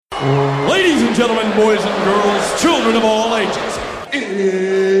Ladies and gentlemen, boys and girls, children of all ages, it's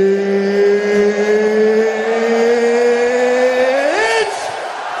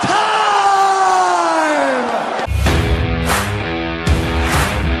time!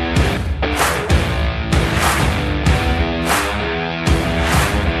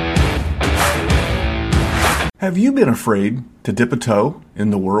 Have you been afraid to dip a toe in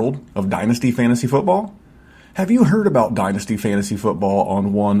the world of Dynasty Fantasy Football? Have you heard about Dynasty Fantasy Football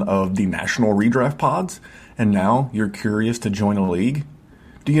on one of the national redraft pods, and now you're curious to join a league?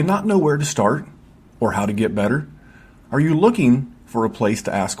 Do you not know where to start or how to get better? Are you looking for a place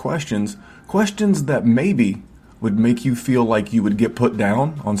to ask questions that maybe would make you feel like you would get put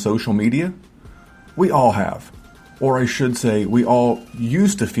down on social media? We all have. Or I should say, we all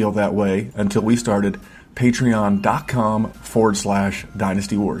used to feel that way until we started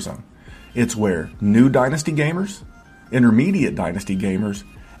patreon.com/Dynasty WarZone. It's where new Dynasty gamers, intermediate Dynasty gamers,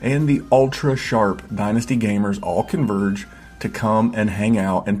 and the ultra sharp Dynasty gamers all converge to come and hang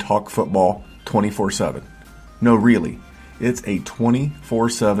out and talk football 24/7. No, really, it's a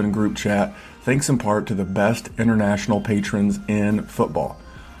 24/7 group chat thanks in part to the best international patrons in football.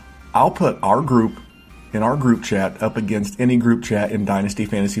 I'll put our group chat up against any group chat in Dynasty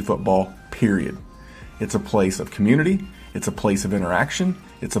Fantasy Football, period. It's a place of community. It's a place of interaction.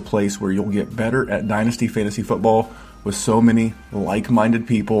 It's a place where you'll get better at Dynasty Fantasy Football with so many like-minded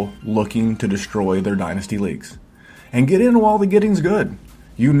people looking to destroy their Dynasty leagues. And get in while the getting's good.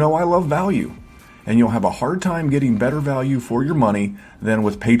 You know I love value. And you'll have a hard time getting better value for your money than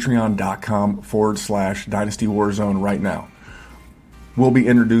with patreon.com/Dynasty WarZone right now. We'll be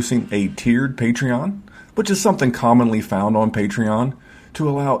introducing a tiered Patreon, which is something commonly found on Patreon, to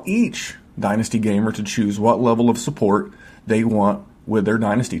allow each Dynasty gamer to choose what level of support they want with their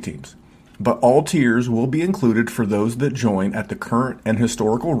Dynasty teams. But all tiers will be included for those that join at the current and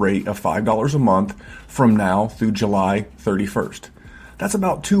historical rate of $5 a month from now through July 31st. That's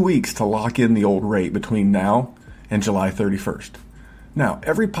about 2 weeks to lock in the old rate between now and July 31st. Now,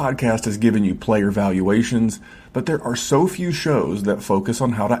 every podcast has given you player valuations, but there are so few shows that focus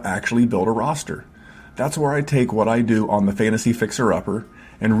on how to actually build a roster. That's where I take what I do on the Fantasy Fixer-Upper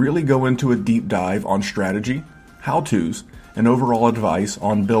and really go into a deep dive on strategy, how-tos, and overall advice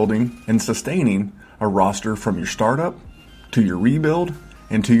on building and sustaining a roster from your startup to your rebuild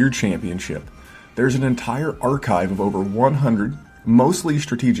and to your championship. There's an entire archive of over 100, mostly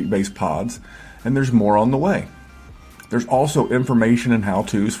strategic-based pods, and there's more on the way. There's also information and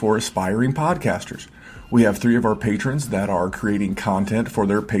how-tos for aspiring podcasters. We have 3 of our patrons that are creating content for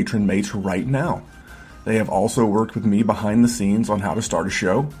their patron mates right now. They have also worked with me behind the scenes on how to start a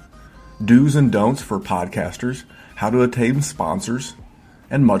show, do's and don'ts for podcasters, how to attain sponsors,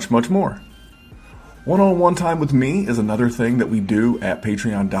 and much, much more. One-on-one time with me is another thing that we do at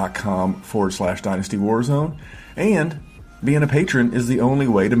patreon.com/Dynasty WarZone, and being a patron is the only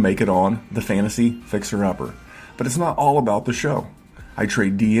way to make it on the Fantasy Fixer-Upper. But it's not all about the show. I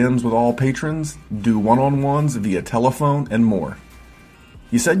trade DMs with all patrons, do one-on-ones via telephone, and more.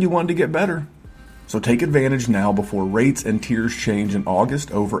 You said you wanted to get better. So take advantage now before rates and tiers change in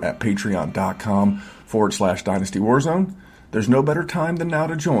August over at patreon.com/Dynasty WarZone. There's no better time than now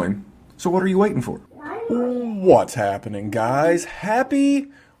to join. So what are you waiting for? What's happening, guys?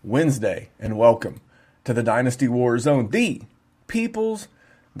 Happy Wednesday and welcome to the Dynasty WarZone, the People's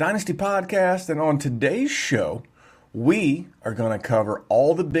Dynasty Podcast. And on today's show, we are going to cover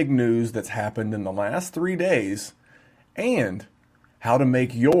all the big news that's happened in the last 3 days and how to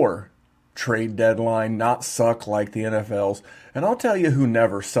make your trade deadline not suck like the NFL's. And I'll tell you who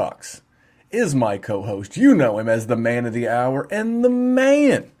never sucks is my co-host. You know him as the man of the hour and the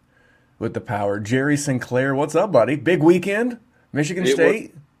man with the power, Jerry Sinclair. What's up, buddy? Big weekend, Michigan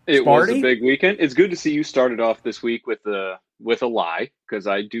State. It was a big weekend. It's good to see you started off this week with a lie, because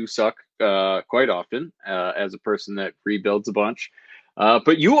I do suck quite often as a person that rebuilds a bunch.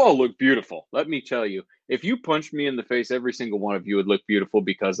 But you all look beautiful. Let me tell you, if you punched me in the face, every single one of you would look beautiful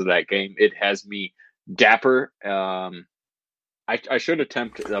because of that game. It has me dapper. I should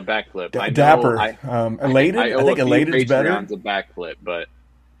attempt a backflip. Dapper. Elated. I think elated's better. A backflip, but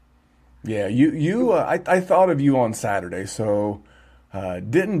yeah, I thought of you on Saturday, so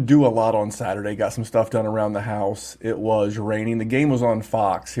didn't do a lot on Saturday. Got some stuff done around the house. It was raining. The game was on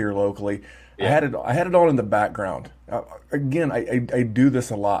Fox here locally. Yeah. I had it on in the background. Again, I do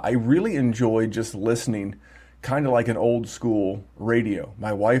this a lot. I really enjoy just listening, kind of like an old school radio.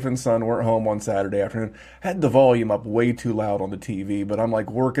 My wife and son weren't home on Saturday afternoon. Had the volume up way too loud on the TV, but I'm like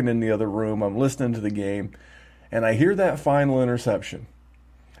working in the other room. I'm listening to the game, and I hear that final interception.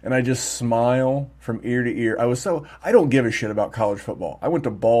 and I just smile from ear to ear. I don't give a shit about college football. I went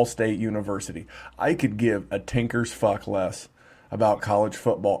to Ball State University. I could give a tinker's fuck less about college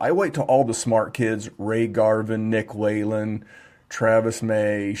football. I wait till all the smart kids, Ray Garvin, Nick Whalen, Travis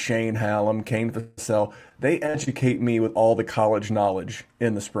May, Shane Hallam, Kane Fassell, they educate me with all the college knowledge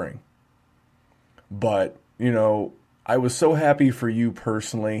in the spring. But, I was so happy for you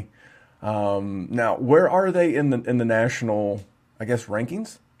personally. Now, where are they in the national, I guess,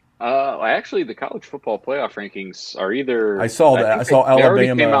 rankings? Actually, the college football playoff rankings are either. I saw that. I saw Alabama. They already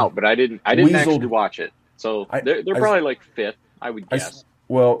came out, but I didn't actually watch it. So they're probably like fifth, I would guess. Is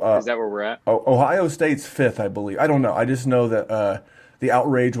that where we're at? Ohio State's fifth, I believe. I don't know. I just know that the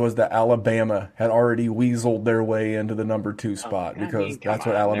outrage was that Alabama had already weaseled their way into the number 2 spot because that's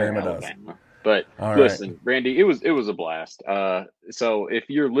what Alabama does. But listen, Randy, it was a blast. So if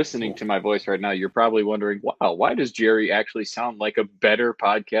you're listening to my voice right now, you're probably wondering, wow, why does Jerry actually sound like a better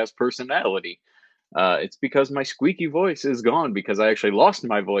podcast personality? It's because my squeaky voice is gone because I actually lost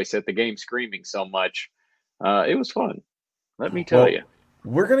my voice at the game screaming so much. It was fun. Let me tell you.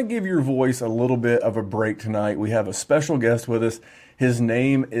 We're going to give your voice a little bit of a break tonight. We have a special guest with us. His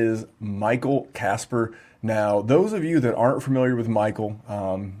name is Michael Casper. Now, those of you that aren't familiar with Michael,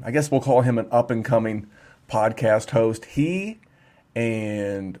 I guess we'll call him an up-and-coming podcast host. He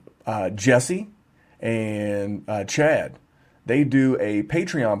and Jesse and Chad, they do a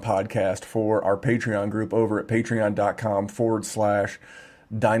Patreon podcast for our Patreon group over at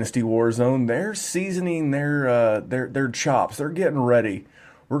patreon.com/Dynasty WarZone. They're seasoning their chops. They're getting ready.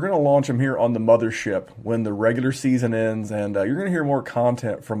 We're going to launch them here on the mothership when the regular season ends, and you're going to hear more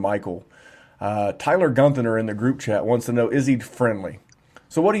content from Michael. Tyler Gunther in the group chat wants to know, is he friendly?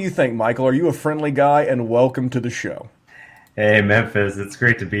 So what do you think, Michael? Are you a friendly guy? And welcome to the show. Hey, Memphis. It's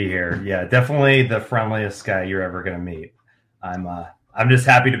great to be here. Yeah, definitely the friendliest guy you're ever going to meet. I'm just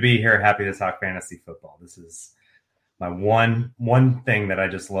happy to be here, happy to talk fantasy football. This is my one thing that I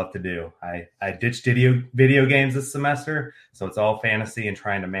just love to do. I ditched video games this semester, so it's all fantasy and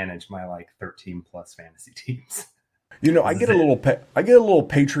trying to manage my 13 plus fantasy teams. I get a little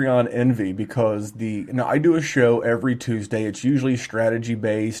Patreon envy because I do a show every Tuesday. It's usually strategy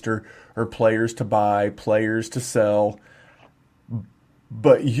based or players to buy, players to sell.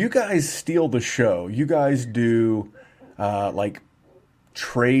 But you guys steal the show. You guys do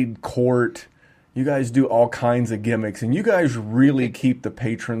trade court. You guys do all kinds of gimmicks, and you guys really keep the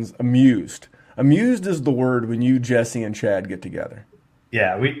patrons amused. Amused is the word when you, Jesse, and Chad get together.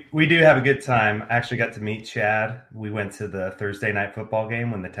 Yeah, we do have a good time. I actually got to meet Chad. We went to the Thursday night football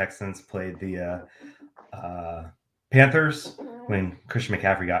game when the Texans played the Panthers when Christian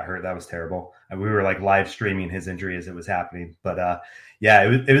McCaffrey got hurt. That was terrible. And we were live streaming his injury as it was happening. But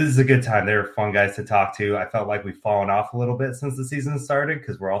it was a good time. They were fun guys to talk to. I felt like we've fallen off a little bit since the season started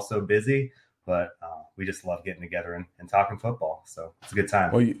because we're all so busy. But we just love getting together and talking football. So it's a good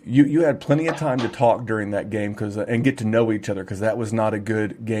time. Well, you had plenty of time to talk during that game and get to know each other because that was not a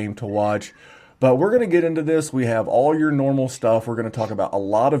good game to watch. But we're going to get into this. We have all your normal stuff. We're going to talk about a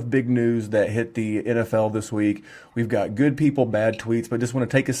lot of big news that hit the NFL this week. We've got good people, bad tweets, but just want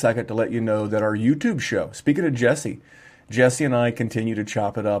to take a second to let you know that our YouTube show, speaking of Jesse and I continue to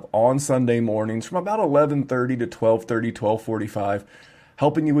chop it up on Sunday mornings from about 11:30 to 12:30, 12:45.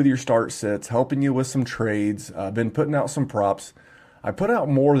 Helping you with your start sits, helping you with some trades. I've been putting out some props. I put out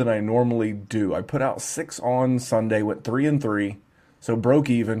more than I normally do. I put out 6 on Sunday, went 3-3, so broke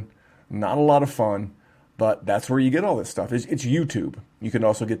even. Not a lot of fun, but that's where you get all this stuff. It's YouTube. You can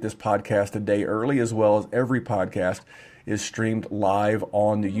also get this podcast a day early, as well as every podcast is streamed live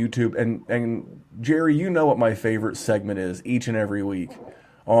on the YouTube. And Jerry, you know what my favorite segment is each and every week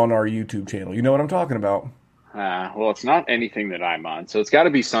on our YouTube channel. You know what I'm talking about. Well, it's not anything that I'm on, so it's got to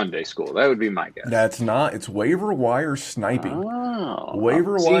be Sunday school. That would be my guess. That's not. It's waiver wire sniping. Oh.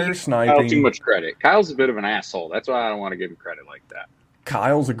 Waiver wire sniping. Kyle, too much credit. Kyle's a bit of an asshole. That's why I don't want to give him credit like that.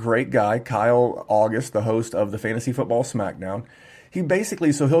 Kyle's a great guy. Kyle August, the host of the Fantasy Football Smackdown. He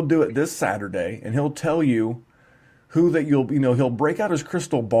basically, so he'll do it this Saturday, and he'll tell you who that he'll break out his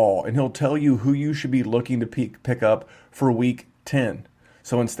crystal ball, and he'll tell you who you should be looking to pick up for week 10.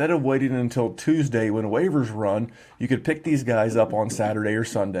 So instead of waiting until Tuesday when waivers run, you could pick these guys up on Saturday or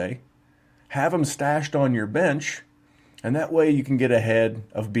Sunday, have them stashed on your bench, and that way you can get ahead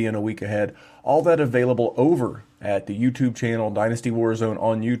of being a week ahead. All that available over at the YouTube channel, Dynasty WarZone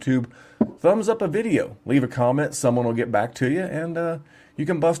on YouTube. Thumbs up a video. Leave a comment. Someone will get back to you, and you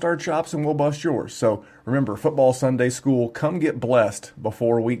can bust our chops and we'll bust yours. So remember, Football Sunday School, come get blessed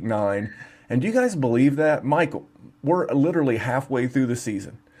before week 9. And do you guys believe that? Michael, we're literally halfway through the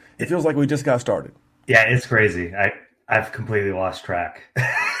season. It feels like we just got started. Yeah, it's crazy. I've completely lost track.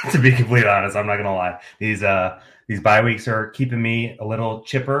 To be completely honest, I'm not gonna lie. These bye weeks are keeping me a little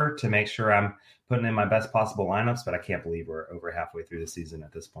chipper to make sure I'm putting in my best possible lineups, but I can't believe we're over halfway through the season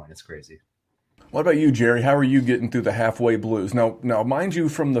at this point. It's crazy. What about you, Jerry? How are you getting through the halfway blues? Now, mind you,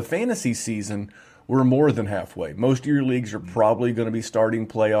 from the fantasy season, we're more than halfway. Most of your leagues are probably going to be starting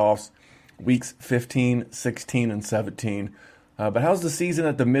playoffs weeks 15, 16, and 17. But how's the season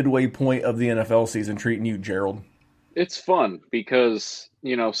at the midway point of the NFL season treating you, Gerald? It's fun because,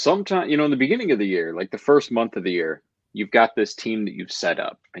 sometimes, in the beginning of the year, like the first month of the year, you've got this team that you've set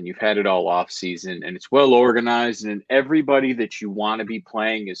up and you've had it all off season and it's well organized and everybody that you want to be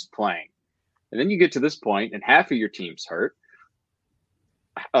playing is playing. And then you get to this point and half of your team's hurt.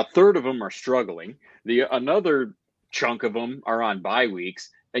 A third of them are struggling. Another chunk of them are on bye weeks.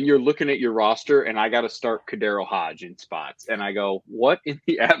 And you're looking at your roster and I got to start Kadero Hodge in spots. And I go, what in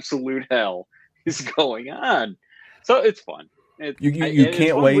the absolute hell is going on? So it's fun. You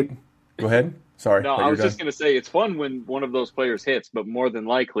can't wait. Go ahead. Sorry. No, I was just going to say it's fun when one of those players hits, but more than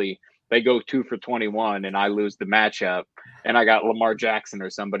likely they go 2 for 21 and I lose the matchup and I got Lamar Jackson or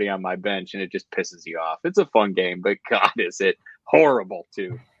somebody on my bench and it just pisses you off. It's a fun game, but God, is it horrible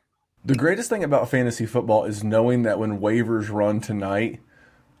too. The greatest thing about fantasy football is knowing that when waivers run tonight,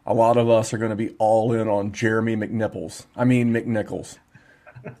 a lot of us are going to be all in on Jeremy McNichols.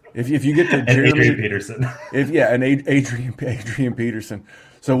 If you get to Jeremy Adrian Peterson, Adrian Peterson.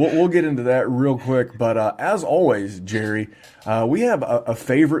 So we'll get into that real quick. But as always, Jerry, we have a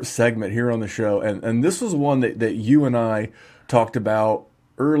favorite segment here on the show, and this was one that you and I talked about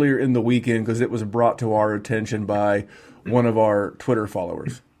earlier in the weekend because it was brought to our attention by one of our Twitter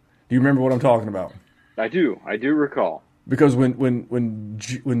followers. Do you remember what I'm talking about? I do recall. Because when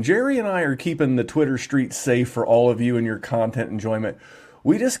Jerry and I are keeping the Twitter streets safe for all of you and your content enjoyment,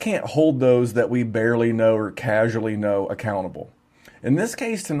 we just can't hold those that we barely know or casually know accountable. In this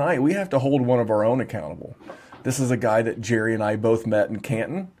case tonight, we have to hold one of our own accountable. This is a guy that Jerry and I both met in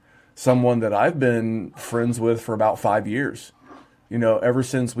Canton, someone that I've been friends with for about 5 years. Ever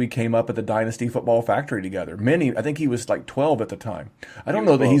since we came up at the Dynasty Football Factory together. I think he was like 12 at the time. I don't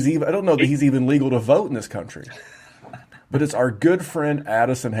know that he's even legal to vote in this country. But it's our good friend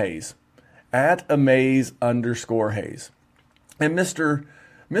Addison Hayes, at amaze_Hayes. And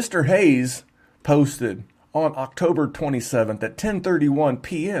Mr. Hayes posted on October 27th at 10:31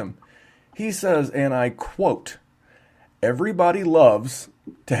 p.m. He says, and I quote, "Everybody loves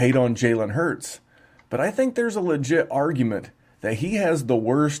to hate on Jalen Hurts, but I think there's a legit argument that he has the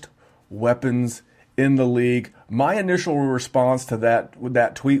worst weapons in the league." My initial response to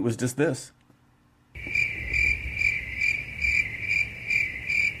that tweet was just this.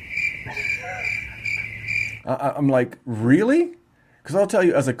 I'm like, really? Because I'll tell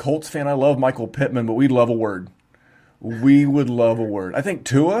you, as a Colts fan, I love Michael Pittman, but we'd love a word. We would love a word. I think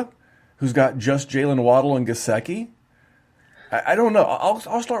Tua, who's got just Jalen Waddle and Gesicki, I don't know.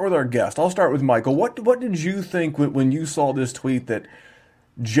 I'll start with our guest. I'll start with Michael. What did you think when you saw this tweet that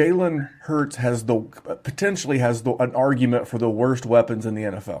Jalen Hurts potentially has an argument for the worst weapons in the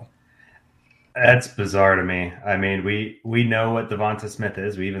NFL? That's bizarre to me. I mean, we know what Devonta Smith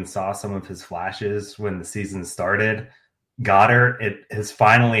is. We even saw some of his flashes when the season started. Goddard, it has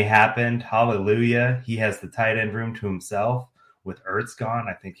finally happened. Hallelujah. He has the tight end room to himself. With Ertz gone,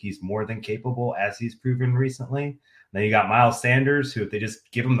 I think he's more than capable, as he's proven recently. Then you got Miles Sanders, who if they just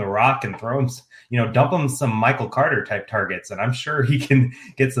give him the rock and throw him, dump him some Michael Carter type targets, and I'm sure he can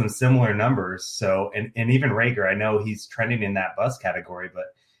get some similar numbers. So, and even Rager, I know he's trending in that bust category, but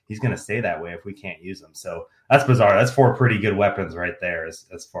he's going to stay that way if we can't use him. So that's bizarre. That's 4 pretty good weapons right there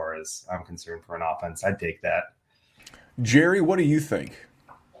as far as I'm concerned for an offense. I'd take that. Jerry, what do you think?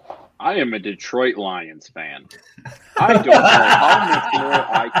 I am a Detroit Lions fan. I don't know how much more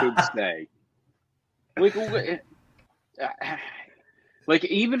I could say. Like,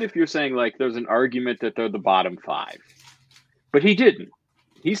 even if you're saying, like, there's an argument that they're the bottom 5. But he didn't.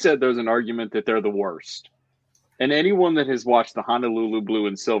 He said there's an argument that they're the worst. And anyone that has watched the Honolulu Blue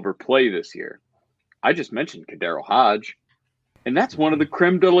and Silver play this year, I just mentioned Kadero Hodge, and that's one of the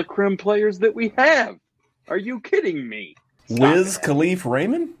creme de la creme players that we have. Are you kidding me? Wiz Khalifa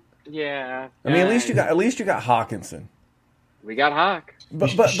Raymond? Yeah. I mean, at least you got Hawkinson. We got Hawk.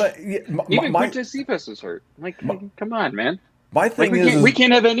 But even Quintez Cephas is hurt. Like, come on, man. My thing we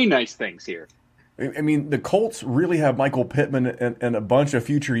can't have any nice things here. I mean, the Colts really have Michael Pittman and a bunch of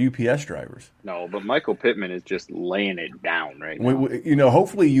future UPS drivers. No, but Michael Pittman is just laying it down right now.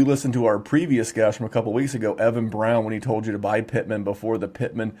 Hopefully you listened to our previous guest from a couple of weeks ago, Evan Brown, when he told you to buy Pittman before the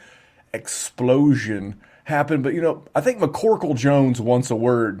Pittman explosion happened. But, I think McCorkle Jones wants a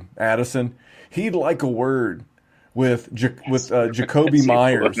word, Addison. He'd like a word. with Jacoby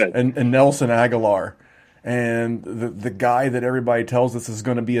Myers and Nelson Aguilar, and the guy that everybody tells us is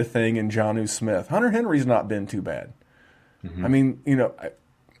going to be a thing in Jonnu Smith. Hunter Henry's not been too bad. I mean,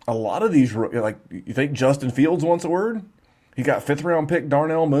 a lot of these, like, you think Justin Fields wants a word? He got 5th-round pick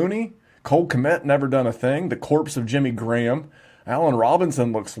Darnell Mooney. Cole Kmet never done a thing. The corpse of Jimmy Graham. Allen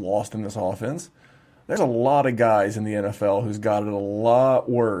Robinson looks lost in this offense. There's a lot of guys in the NFL who's got it a lot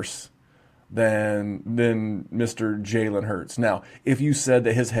worse than Mr. Jalen Hurts. Now, if you said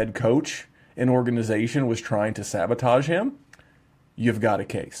that his head coach and organization was trying to sabotage him, you've got a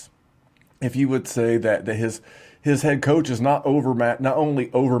case. If you would say that his head coach is not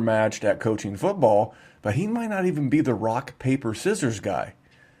only overmatched at coaching football, but he might not even be the rock, paper, scissors guy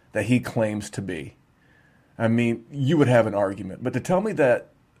that he claims to be. I mean, you would have an argument. But to tell me that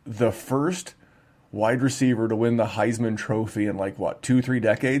the first wide receiver to win the Heisman Trophy in 2-3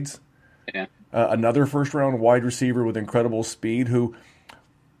 decades, another first-round wide receiver with incredible speed who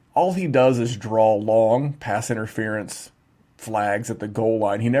all he does is draw long pass interference flags at the goal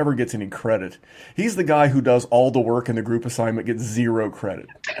line. He never gets any credit. He's the guy who does all the work in the group assignment, gets 0 credit.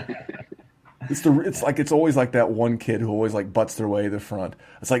 It's always like that one kid who always butts their way to the front.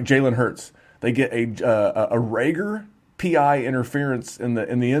 It's like Jalen Hurts. They get a Rager PI interference in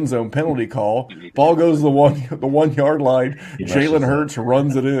the end zone penalty call. Ball goes to the 1 yard line. Jalen Hurts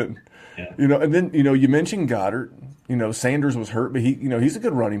runs it in. Yeah. And then you mentioned Goddard. Sanders was hurt, but he's a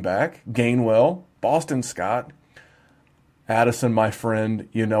good running back. Gainwell, Boston Scott, Addison, my friend.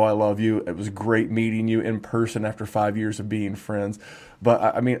 I love you. It was great meeting you in person after 5 years of being friends.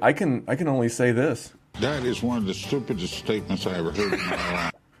 But I mean, I can only say this. That is one of the stupidest statements I ever heard in my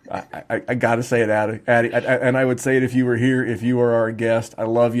life. I got to say it, Addy, and I would say it if you were here, if you were our guest. I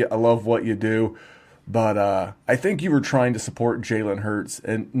love you. I love what you do. But I think you were trying to support Jalen Hurts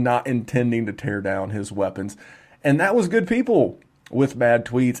and not intending to tear down his weapons. And that was good people with bad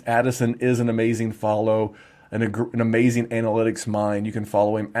tweets. Addison is an amazing follow, an amazing analytics mind. You can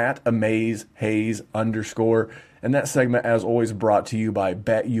follow him at AmazeHays_. And that segment, as always, brought to you by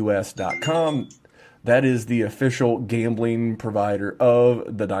BetUS.com. That is the official gambling provider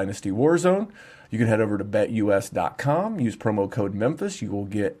of the Dynasty WarZone. You can head over to BetUS.com, use promo code Memphis. You will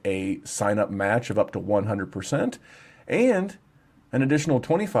get a sign-up match of up to 100% and an additional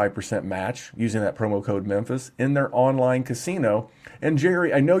 25% match using that promo code Memphis in their online casino. And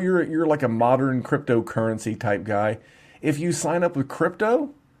Jerry, I know you're like a modern cryptocurrency type guy. If you sign up with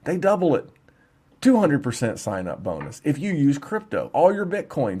crypto, they double it. 200% sign-up bonus if you use crypto. All your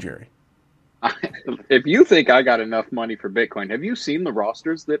Bitcoin, Jerry. If you think I got enough money for Bitcoin, have you seen the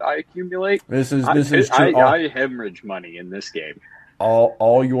rosters that I accumulate? This is true. I hemorrhage money in this game.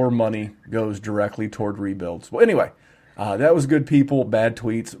 All your money goes directly toward rebuilds. Well, anyway, that was good people, bad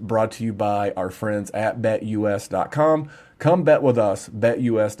tweets, brought to you by our friends at BetUS.com. Come bet with us,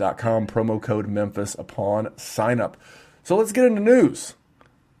 BetUS.com, promo code Memphis upon sign up. So let's get into news.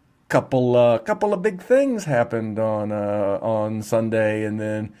 Couple of big things happened on Sunday and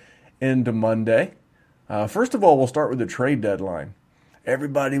then into Monday. First of all, we'll start with the trade deadline.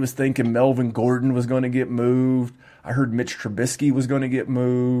 Everybody was thinking Melvin Gordon was going to get moved. I heard Mitch Trubisky was going to get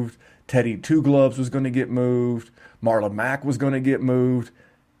moved. Teddy Two Gloves was going to get moved. Marlon Mack was going to get moved.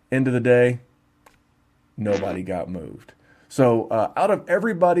 End of the day, nobody got moved. So out of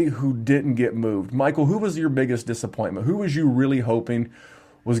everybody who didn't get moved, Michael, who was your biggest disappointment? Who was you really hoping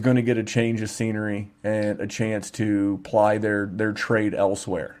was going to get a change of scenery and a chance to ply their trade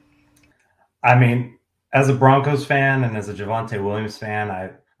elsewhere? I mean, as a Broncos fan and as a Javonte Williams fan,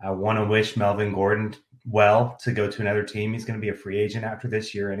 I want to wish Melvin Gordon well to go to another team. He's going to be a free agent after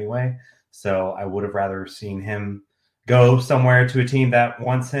this year anyway. So I would have rather seen him go somewhere to a team that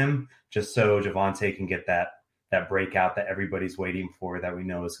wants him, just so Javonte can get that breakout that everybody's waiting for, that we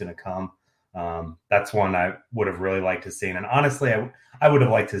know is going to come. That's one I would have really liked to see. And honestly, I would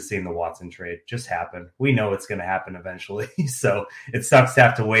have liked to have seen the Watson trade just happen. We know it's going to happen eventually. So it sucks to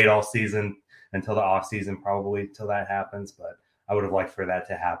have to wait all season until the off season, probably till that happens. But I would have liked for that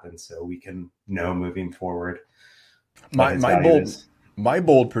to happen so we can know moving forward. My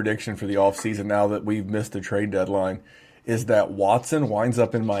bold prediction for the offseason, now that we've missed the trade deadline, is that Watson winds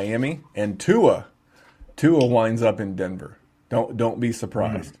up in Miami and Tua winds up in Denver. Don't be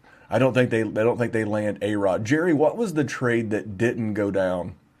surprised. I don't think they land A-Rod. Jerry, what was the trade that didn't go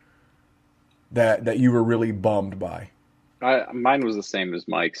down that you were really bummed by? Mine was the same as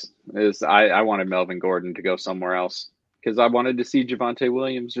Mike's. I wanted Melvin Gordon to go somewhere else because I wanted to see Javonte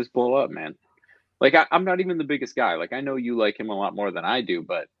Williams just blow up, man. Like, I'm not even the biggest guy. Like, I know you like him a lot more than I do,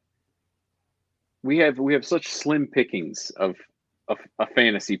 but we have such slim pickings of a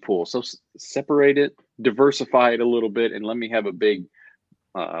fantasy pool. So separate it, diversify it a little bit, and let me have a big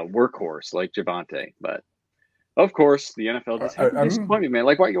workhorse like Javonte. But of course, the NFL just had to disappoint me, man.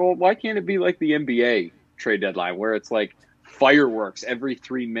 Like, why can't it be like the NBA trade deadline where it's like fireworks every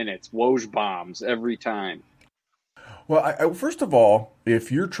 3 minutes, Woj bombs every time? Well, first of all,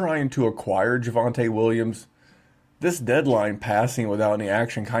 if you're trying to acquire Javonte Williams, this deadline passing without any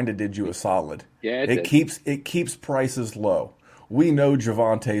action kind of did you a solid. Yeah, it keeps prices low. We know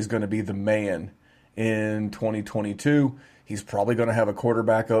Javonte is going to be the man in 2022. He's probably going to have a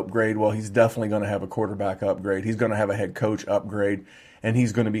quarterback upgrade. Well, he's definitely going to have a quarterback upgrade. He's going to have a head coach upgrade, and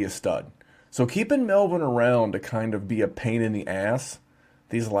he's going to be a stud. So keeping Melvin around to kind of be a pain in the ass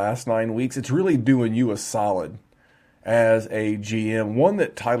these last 9 weeks, it's really doing you a solid as a GM. One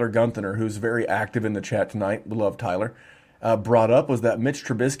that Tyler Gunther, who's very active in the chat tonight, we love Tyler, brought up was that Mitch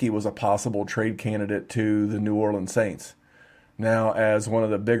Trubisky was a possible trade candidate to the New Orleans Saints. Now, as one of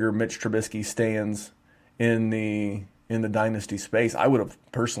the bigger Mitch Trubisky stands in the Dynasty space, I would have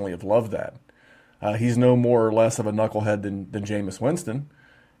personally have loved that. He's no more or less of a knucklehead than Jameis Winston,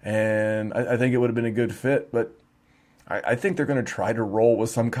 and I think it would have been a good fit, but I think they're going to try to roll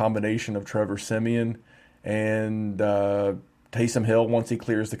with some combination of Trevor Siemian and Taysom Hill once he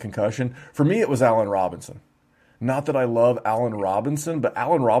clears the concussion. For me, it was Allen Robinson. Not that I love Allen Robinson, but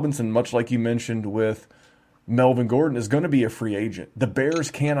Allen Robinson, much like you mentioned with Melvin Gordon, is going to be a free agent. The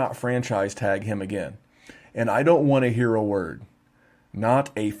Bears cannot franchise tag him again. And I don't want to hear a word, not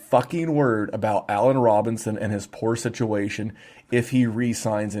a fucking word about Allen Robinson and his poor situation if he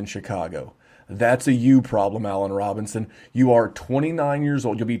re-signs in Chicago. That's a you problem, Allen Robinson. You are 29 years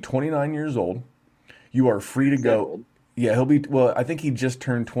old. You'll be 29 years old. You are free to go. Yeah, he'll be, well, I think he just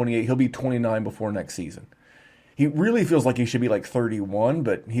turned 28. He'll be 29 before next season. He really feels like he should be like 31,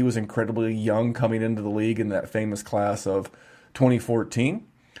 but he was incredibly young coming into the league in that famous class of 2014.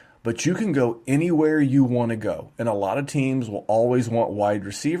 But you can go anywhere you want to go. And a lot of teams will always want wide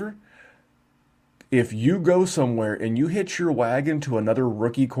receiver. If you go somewhere and you hitch your wagon to another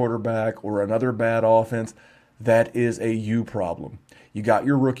rookie quarterback or another bad offense, that is a you problem. You got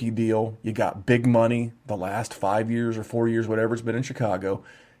your rookie deal. You got big money the last 5 years or 4 years, whatever it's been in Chicago.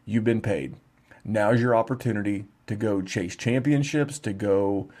 You've been paid. Now's your opportunity to go chase championships, to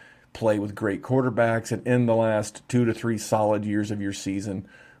go play with great quarterbacks, and end the last 2 to 3 solid years of your season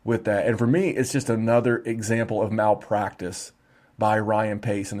with that. And for me, it's just another example of malpractice by Ryan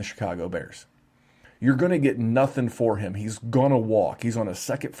Pace and the Chicago Bears. You're going to get nothing for him. He's going to walk. He's on a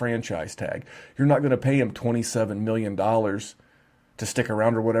second franchise tag. You're not going to pay him $27 million to stick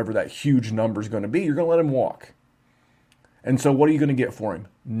around or whatever that huge number is going to be. You're going to let him walk. And so what are you going to get for him?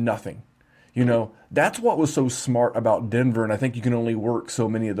 Nothing. You know, that's what was so smart about Denver, and I think you can only work so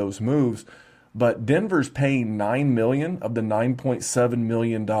many of those moves. But Denver's paying $9 million of the $9.7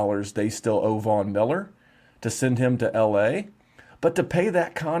 million they still owe Von Miller to send him to L.A. But to pay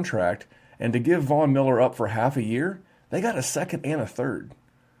that contract and to give Von Miller up for half a year, they got a second and a third.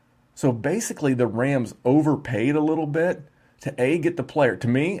 So basically the Rams overpaid a little bit to get the player. To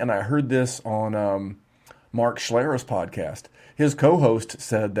me, and I heard this on Mark Schlerer's podcast, his co-host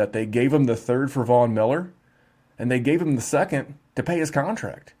said that they gave him the third for Von Miller and they gave him the second to pay his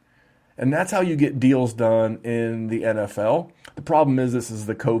contract. And that's how you get deals done in the NFL. The problem is this is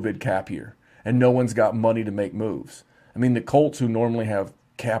the COVID cap year and no one's got money to make moves. I mean, the Colts, who normally have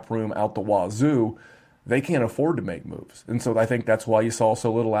cap room out the wazoo, they can't afford to make moves. And so I think that's why you saw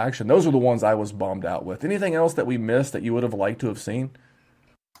so little action. Those are the ones I was bummed out with. Anything else that we missed that you would have liked to have seen?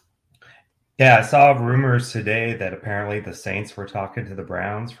 Yeah, I saw rumors today that apparently the Saints were talking to the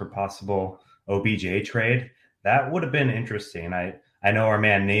Browns for possible OBJ trade. That would have been interesting. I know our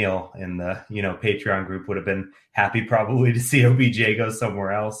man Neil in the Patreon group would have been happy probably to see OBJ go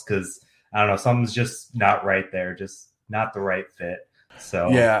somewhere else because, I don't know, something's just not right there, just not the right fit. So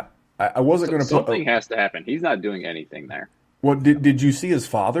yeah, I wasn't going to put... Something has to happen. He's not doing anything there. Well, did you see his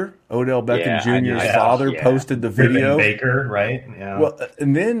father? Odell Beckham Jr.'s father posted the video. Baker, right? Yeah. Well,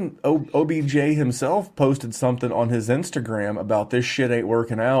 and then OBJ himself posted something on his Instagram about this shit ain't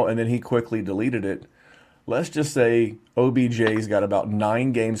working out, and then he quickly deleted it. Let's just say OBJ's got about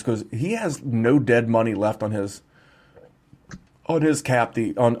 9 games because he has no dead money left on his cap,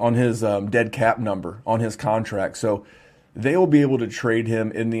 on his dead cap number on his contract. So they will be able to trade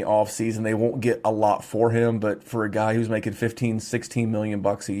him in the offseason. They won't get a lot for him, but for a guy who's making $15-16 million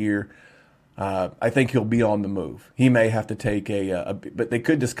a year, I think he'll be on the move. He may have to take but they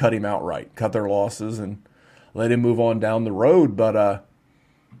could just cut him outright, cut their losses, and let him move on down the road. But I'm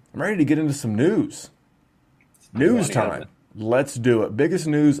ready to get into some news. News time. Let's do it. Biggest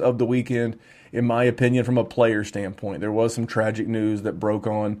news of the weekend, in my opinion, from a player standpoint. There was some tragic news that broke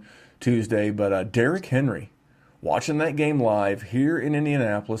on Tuesday, but Derrick Henry, watching that game live here in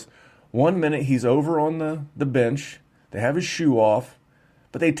Indianapolis, 1 minute he's over on the bench. They have his shoe off,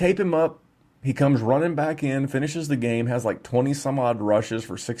 but they tape him up. He comes running back in, finishes the game, has like 20-some-odd rushes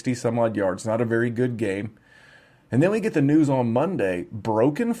for 60-some-odd yards. Not a very good game. And then we get the news on Monday,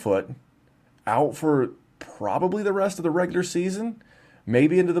 broken foot, out for probably the rest of the regular season,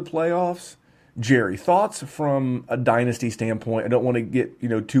 maybe into the playoffs. Jerry, thoughts from a dynasty standpoint? I don't want to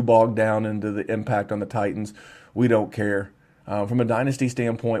get too bogged down into the impact on the Titans. We don't care. From a dynasty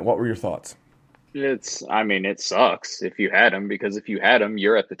standpoint, what were your thoughts? It sucks if you had him, because if you had him,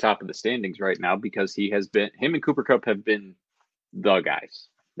 you're at the top of the standings right now, because him and Cooper Kupp have been the guys.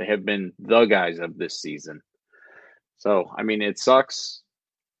 They have been the guys of this season. So, it sucks.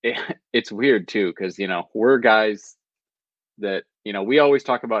 It's weird too, because we're guys that we always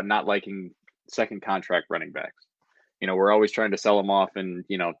talk about not liking second contract running backs. We're always trying to sell them off and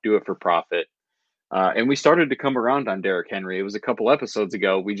do it for profit. And we started to come around on Derrick Henry. It was a couple episodes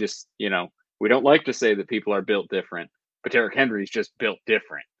ago. We just we don't like to say that people are built different, but Derrick Henry's just built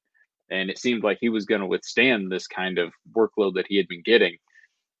different, and it seemed like he was going to withstand this kind of workload that he had been getting.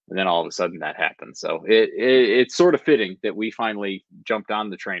 And then all of a sudden that happened. So it's sort of fitting that we finally jumped on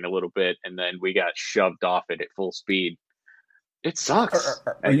the train a little bit, and then we got shoved off it at full speed. It sucks.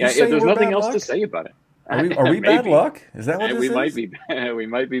 There's nothing else to say about it. Are we bad luck? Is that what this is? We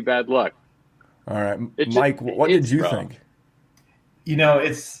might be bad luck. All right. Mike, what did you think?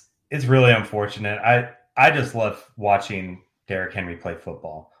 It's really unfortunate. I just love watching Derrick Henry play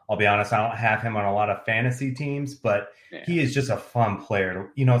football. I'll be honest, I don't have him on a lot of fantasy teams, but he is just a fun player.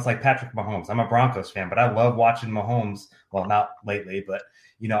 It's like Patrick Mahomes. I'm a Broncos fan, but I love watching Mahomes. Well, not lately, but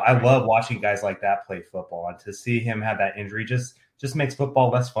I love watching guys like that play football. And to see him have that injury just makes football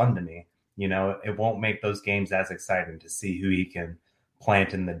less fun to me. It won't make those games as exciting to see who he can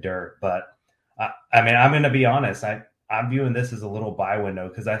plant in the dirt. But I'm going to be honest. I'm viewing this as a little buy window,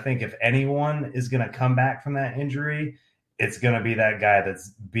 because I think if anyone is going to come back from that injury, it's going to be that guy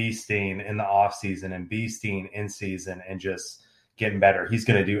that's beasting in the offseason and beasting in season and just getting better. He's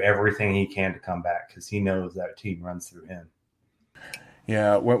going to do everything he can to come back, because he knows that team runs through him.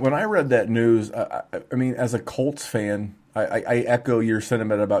 Yeah, when I read that news, as a Colts fan, I echo your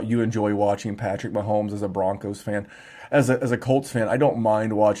sentiment about you enjoy watching Patrick Mahomes as a Broncos fan. As a Colts fan, I don't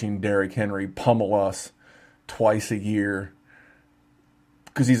mind watching Derrick Henry pummel us twice a year,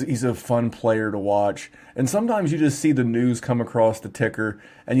 because he's a fun player to watch. And sometimes you just see the news come across the ticker,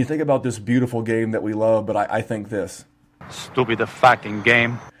 and you think about this beautiful game that we love, but I think this. Stupid fucking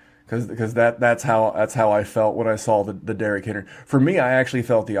game. Because that's how I felt when I saw the Derrick Henry. For me, I actually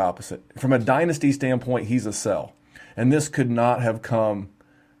felt the opposite. From a dynasty standpoint, he's a sell. And this could not have come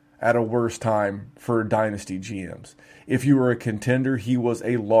at a worse time for dynasty GMs. If you were a contender, he was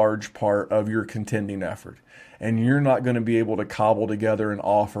a large part of your contending effort. And you're not going to be able to cobble together an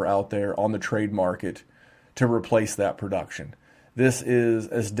offer out there on the trade market to replace that production. This is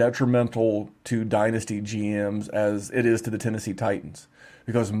as detrimental to dynasty GMs as it is to the Tennessee Titans.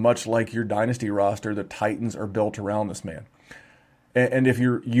 Because much like your dynasty roster, the Titans are built around this man. And if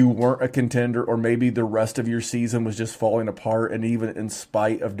you weren't a contender, or maybe the rest of your season was just falling apart, and even in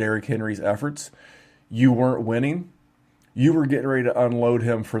spite of Derrick Henry's efforts, you weren't winning, you were getting ready to unload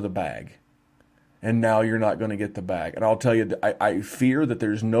him for the bag. And now you're not going to get the bag. And I'll tell you, I fear that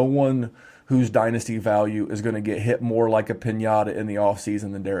there's no one whose dynasty value is going to get hit more like a piñata in the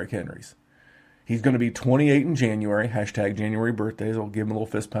offseason than Derrick Henry's. He's going to be 28 in January, hashtag January birthdays. I'll give him a little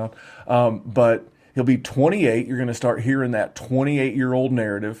fist pound. But he'll be 28. You're going to start hearing that 28-year-old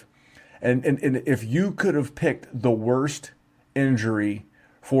narrative. And if you could have picked the worst injury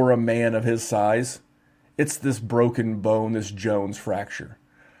for a man of his size, it's this broken bone, this Jones fracture.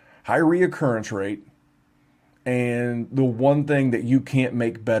 High reoccurrence rate, and the one thing that you can't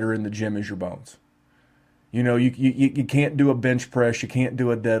make better in the gym is your bones. You can't do a bench press, you can't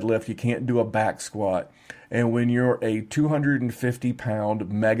do a deadlift, you can't do a back squat. And when you're a 250-pound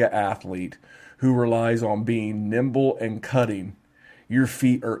mega athlete who relies on being nimble and cutting, your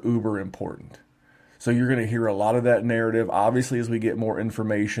feet are uber important. So you're going to hear a lot of that narrative. Obviously, as we get more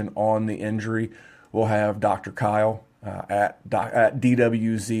information on the injury, we'll have Dr. Kyle at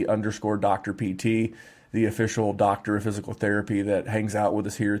DWZ_Dr. PT, the official doctor of physical therapy that hangs out with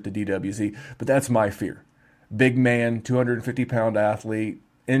us here at the DWZ. But that's my fear. Big man, 250-pound athlete,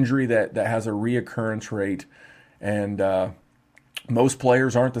 injury that has a reoccurrence rate, and most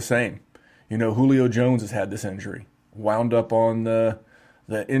players aren't the same. Julio Jones has had this injury, wound up on the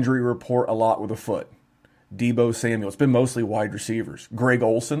injury report a lot with a foot. Debo Samuel. It's been mostly wide receivers. Greg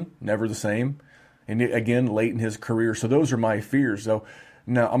Olsen, never the same. And again, late in his career. So those are my fears. So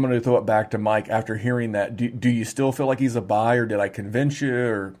now I'm going to throw it back to Mike after hearing that. Do you still feel like he's a buy, or did I convince you,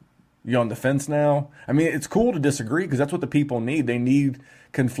 or you on the fence now? I mean, it's cool to disagree because that's what the people need. They need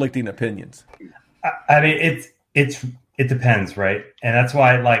conflicting opinions. I mean, it depends, right? And that's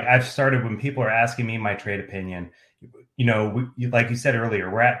why, like, I've started when people are asking me my trade opinion. You know, like you said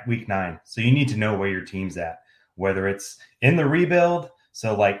earlier, we're at week 9, so you need to know where your team's at, whether it's in the rebuild.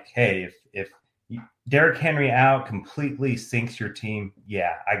 So, like, hey, if Derrick Henry out completely sinks your team,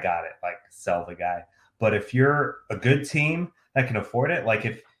 yeah, I got it. Like, sell the guy. But if you're a good team that can afford it, like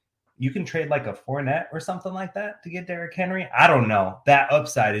if you can trade like a Fournette or something like that to get Derrick Henry, I don't know. That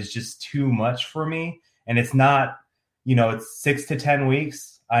upside is just too much for me. And it's not, you know, it's 6 to 10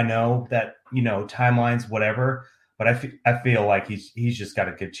 weeks. I know that, you know, timelines, whatever. But I feel like he's just got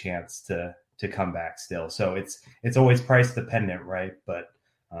a good chance to come back still. So it's always price dependent, right? But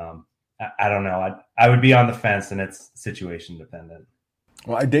I don't know. I would be on the fence, and it's situation dependent.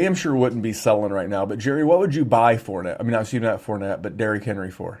 Well, I damn sure wouldn't be selling right now. But Jerry, what would you buy Fournette? I mean, I've seen that Fournette, but Derrick Henry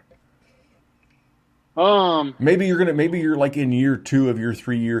for? Maybe you're like in year 2 of your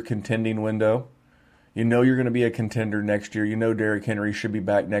 3-year contending window. You know you're going to be a contender next year. You know Derrick Henry should be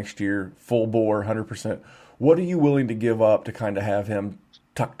back next year, full bore, 100%. What are you willing to give up to kind of have him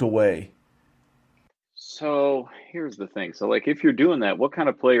tucked away? So here's the thing. So, like, if you're doing that, what kind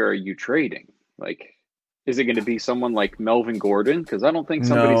of player are you trading? Like, is it going to be someone like Melvin Gordon? Because I don't think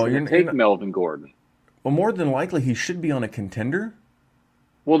somebody's going to take Melvin Gordon. Well, more than likely, he should be on a contender.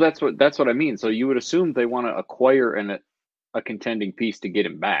 Well, that's what I mean. So you would assume they want to acquire a contending piece to get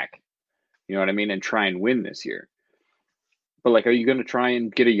him back. You know what I mean? And try and win this year. But, like, are you going to try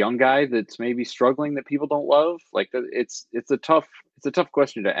and get a young guy that's maybe struggling that people don't love? Like, it's a tough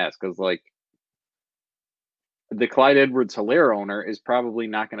question to ask, because, like, the Clyde Edwards-Helaire owner is probably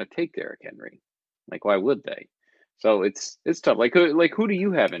not going to take Derrick Henry. Like, why would they? So it's tough. Like who do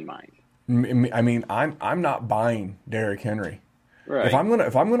you have in mind? I mean, I'm not buying Derrick Henry. Right. If I'm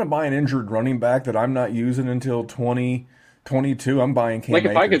gonna buy an injured running back that I'm not using until 2022, I'm buying Cam Like,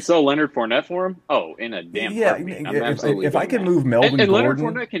 if Akers. I could sell Leonard Fournette for him, in a damn heartbeat. If I can move Melvin and Gordon, Leonard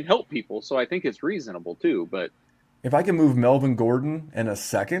Fournette can help people, so I think it's reasonable too. But if I can move Melvin Gordon in a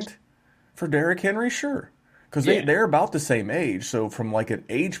second for Derrick Henry, sure, because they're about the same age. So from like an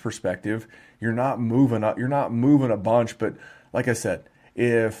age perspective, you're not moving up, you're not moving a bunch. But like I said,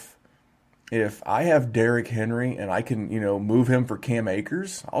 if I have Derrick Henry and I can, move him for Cam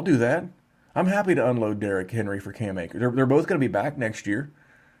Akers, I'll do that. I'm happy to unload Derrick Henry for Cam Akers. They're both going to be back next year.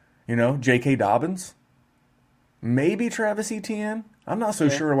 J.K. Dobbins, maybe Travis Etienne. I'm not so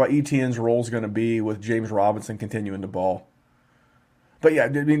sure what Etienne's role is going to be with James Robinson continuing to ball. But yeah, I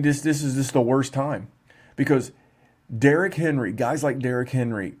mean, this is just the worst time, because Derrick Henry, guys like Derrick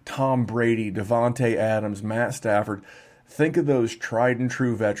Henry, Tom Brady, Devontae Adams, Matt Stafford, think of those tried and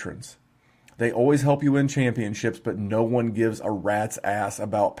true veterans. They always help you win championships, but no one gives a rat's ass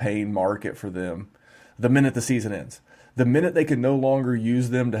about paying market for them the minute the season ends. The minute they can no longer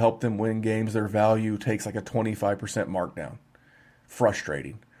use them to help them win games, their value takes like a 25% markdown.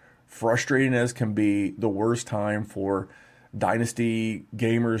 Frustrating. Frustrating as can be the worst time for Dynasty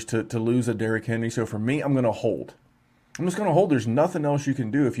gamers to lose a Derrick Henry. So for me, I'm going to hold. I'm just going to hold. There's nothing else you can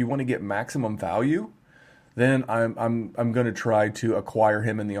do. If you want to get maximum value, then I'm going to try to acquire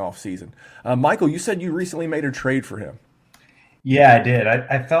him in the offseason. Michael, you said you recently made a trade for him. Yeah, I did.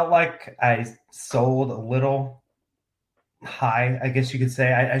 I felt like I sold a little high, I guess you could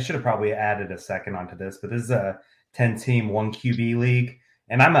say. I should have probably added a second onto this, but this is a 10-team, 1 QB league,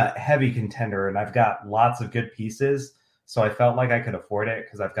 and I'm a heavy contender, and I've got lots of good pieces, so I felt like I could afford it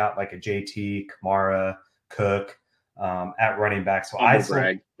because I've got like a JT, Kamara, Cook, at running back. So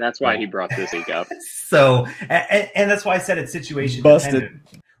brag. That's why he brought this league up. So, and that's why I said it's situation dependent,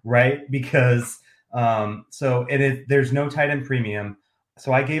 right? Because there's no tight end premium.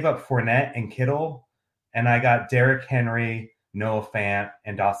 So I gave up Fournette and Kittle, and I got Derrick Henry, Noah Fant,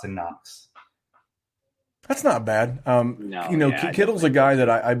 and Dawson Knox. That's not bad. Kittle's a guy that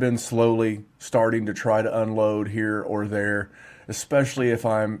I've been slowly starting to try to unload here or there, especially if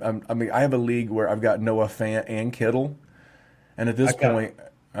I have a league where I've got Noah Fant and Kittle, and at this point,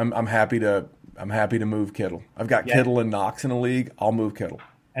 I'm happy to move Kittle. I've got Kittle and Knox in a league. I'll move Kittle,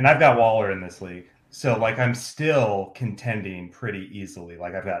 and I've got Waller in this league. So like I'm still contending pretty easily.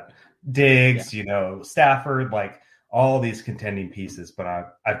 Like I've got Diggs, Stafford, like all these contending pieces. But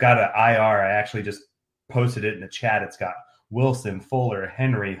I've got an IR. I actually just posted it in the chat. It's got Wilson, Fuller,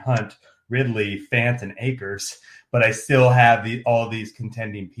 Henry, Hunt, Ridley, Fant, and Akers. But I still have all these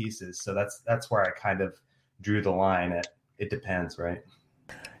contending pieces. So that's where I kind of drew the line at it depends, right?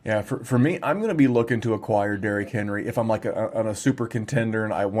 Yeah, for me, I'm going to be looking to acquire Derrick Henry if I'm like on a super contender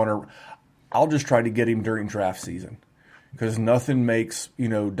and I'll just try to get him during draft season because nothing makes,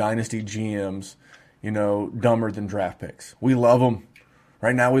 dynasty GMs, dumber than draft picks. We love them.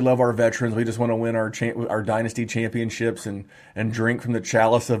 Right now we love our veterans. We just want to win our dynasty championships and drink from the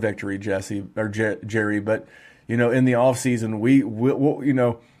chalice of victory, Jerry. But, in the offseason, we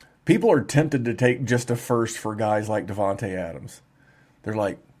people are tempted to take just a first for guys like Devontae Adams. They're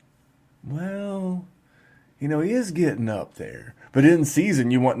like, well, he is getting up there. But in season,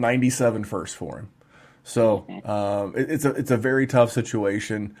 you want 97 first for him. So it's a very tough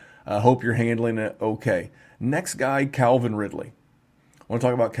situation. I hope you're handling it okay. Next guy, Calvin Ridley. I want to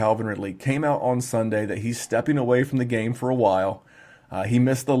talk about Calvin Ridley. Came out on Sunday that he's stepping away from the game for a while. He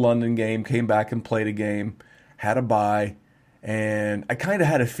missed the London game, came back and played a game, had a bye, and I kind of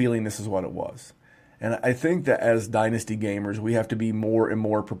had a feeling this is what it was. And I think that as Dynasty gamers, we have to be more and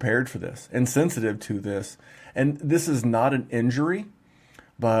more prepared for this and sensitive to this. And this is not an injury,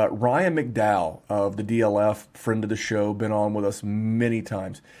 but Ryan McDowell of the DLF, friend of the show, been on with us many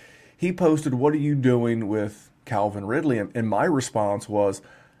times. He posted, "What are you doing with Calvin Ridley?" And my response was,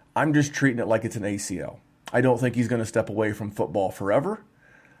 I'm just treating it like it's an ACL. I don't think he's going to step away from football forever.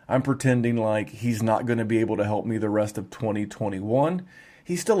 I'm pretending like he's not going to be able to help me the rest of 2021.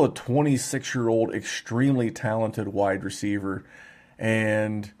 He's still a 26-year-old, extremely talented wide receiver.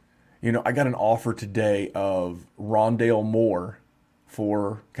 And, I got an offer today of Rondale Moore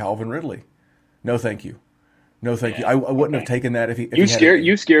for Calvin Ridley. No, thank you. No, thank you. I wouldn't have taken that if he.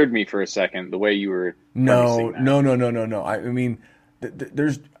 You scared me for a second. The way you were. No. I mean,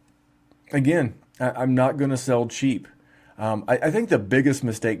 there's again. I'm not going to sell cheap. I think the biggest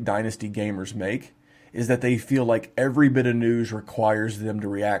mistake Dynasty gamers make is that they feel like every bit of news requires them to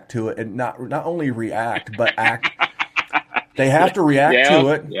react to it, and not only react but act. They have to react to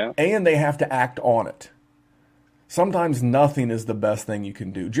it, and they have to act on it. Sometimes nothing is the best thing you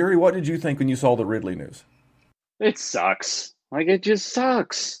can do. Jerry, what did you think when you saw the Ridley news? It sucks. It just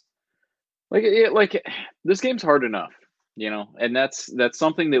sucks. This game's hard enough, and that's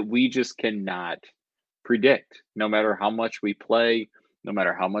something that we just cannot predict. No matter how much we play, no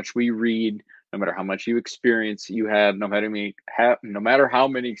matter how much we read, no matter how much experience you have, no matter how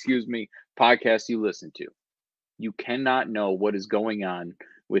many podcasts you listen to, you cannot know what is going on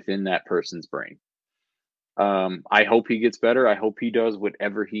within that person's brain. I hope he gets better. I hope he does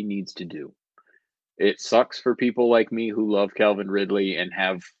whatever he needs to do. It sucks for people like me who love Calvin Ridley and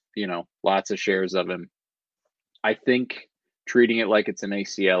have, lots of shares of him. I think treating it like it's an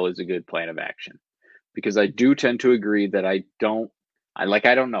ACL is a good plan of action, because I do tend to agree that I don't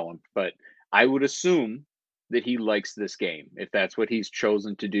know him, but I would assume that he likes this game if that's what he's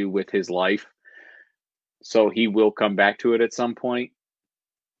chosen to do with his life. So he will come back to it at some point.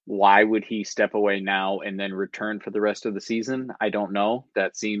 Why would he step away now and then return for the rest of the season? I don't know.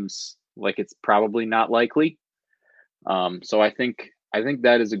 That seems like it's probably not likely. So I think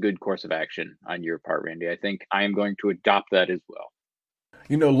that is a good course of action on your part, Randy. I think I am going to adopt that as well.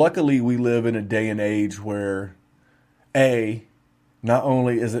 Luckily we live in a day and age where not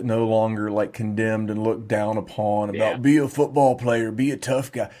only is it no longer condemned and looked down upon about be a football player, be a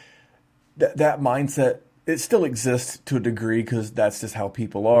tough guy. That mindset, it still exists to a degree because that's just how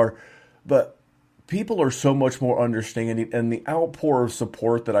people are. But people are so much more understanding, and the outpour of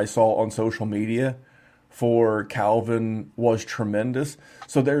support that I saw on social media for Calvin was tremendous.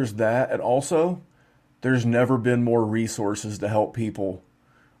 So there's that. And also, there's never been more resources to help people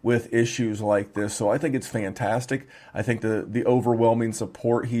with issues like this. So I think it's fantastic. I think the overwhelming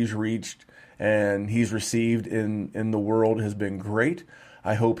support he's reached and he's received in the world has been great.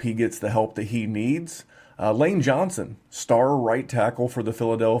 I hope he gets the help that he needs. Lane Johnson, star right tackle for the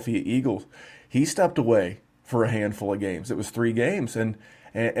Philadelphia Eagles, he stepped away for a handful of games. It was 3 games,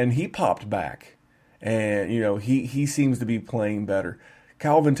 and he popped back. And, he seems to be playing better.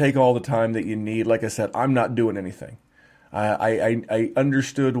 Calvin, take all the time that you need. Like I said, I'm not doing anything. I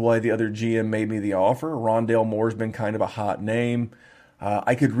understood why the other GM made me the offer. Rondale Moore's been kind of a hot name.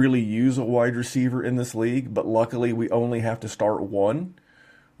 I could really use a wide receiver in this league, but luckily we only have to start one.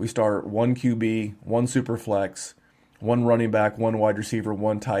 We start 1 QB, 1 super flex, 1 running back, 1 wide receiver,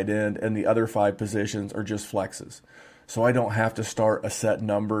 1 tight end, and the other 5 positions are just flexes. So I don't have to start a set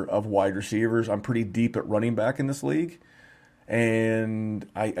number of wide receivers. I'm pretty deep at running back in this league. And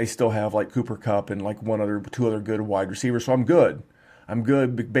I still have Cooper Kupp and 2 other good wide receivers. So I'm good. I'm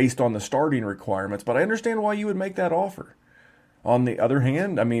good based on the starting requirements. But I understand why you would make that offer. On the other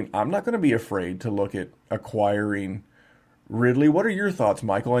hand, I'm not going to be afraid to look at acquiring Ridley. What are your thoughts,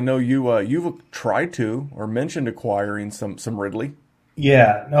 Michael? I know you've tried to or mentioned acquiring some Ridley.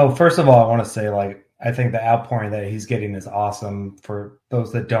 Yeah, no, first of all, I want to say, like, I think the outpouring that he's getting is awesome. For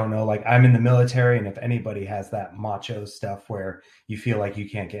those that don't know, like, I'm in the military, and if anybody has that macho stuff where you feel like you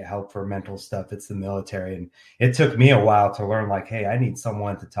can't get help for mental stuff, it's the military. And it took me a while to learn, like, hey, I need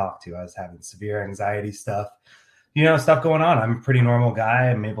someone to talk to. I was having severe anxiety stuff, stuff going on. I'm a pretty normal guy.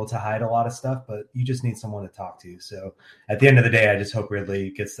 I'm able to hide a lot of stuff, but you just need someone to talk to. So at the end of the day, I just hope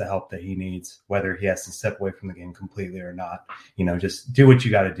Ridley gets the help that he needs, whether he has to step away from the game completely or not. Just do what you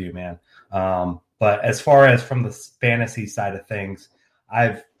got to do, man. But as far as from the fantasy side of things,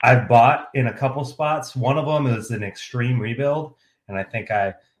 I've bought in a couple spots. One of them is an extreme rebuild, and I think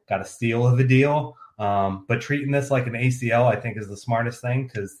I got a steal of the deal. But treating this like an ACL, I think, is the smartest thing,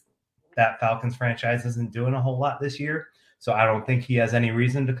 because that Falcons franchise isn't doing a whole lot this year. So I don't think he has any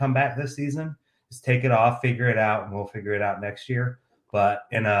reason to come back this season. Just take it off, figure it out, and we'll figure it out next year. But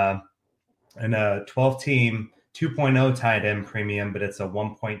in a 12-team 2.0 tight end premium, but it's a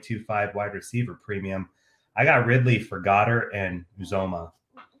 1.25 wide receiver premium, I got Ridley for Goddard and Uzoma,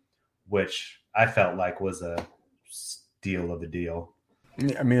 which I felt like was a steal of a deal.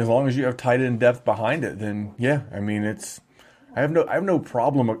 I mean, as long as you have tight end depth behind it, then yeah. I mean, I have no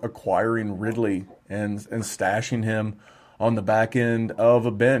problem acquiring Ridley and stashing him on the back end of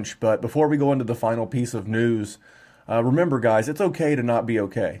a bench. But before we go into the final piece of news, remember, guys, it's okay to not be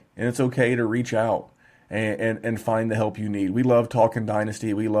okay, and it's okay to reach out and find the help you need. We love talking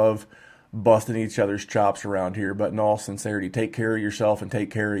Dynasty. We love busting each other's chops around here. But in all sincerity, take care of yourself and take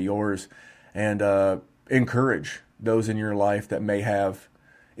care of yours, and encourage those in your life that may have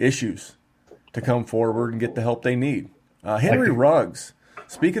issues to come forward and get the help they need. Henry Ruggs,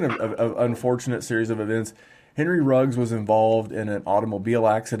 speaking of unfortunate series of events, Henry Ruggs was involved in an automobile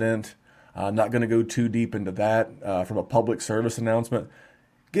accident. Not going to go too deep into that from a public service announcement.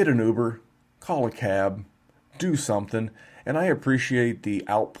 Get an Uber, call a cab, do something. And I appreciate the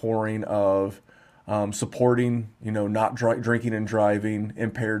outpouring of supporting, not drinking and driving,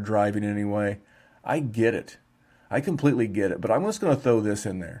 impaired driving anyway. I get it. I completely get it. But I'm just going to throw this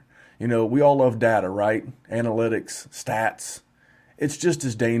in there. We all love data, right? Analytics, stats. It's just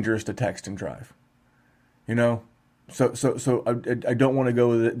as dangerous to text and drive. So I don't want to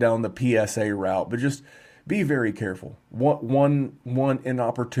go down the PSA route, but just be very careful. One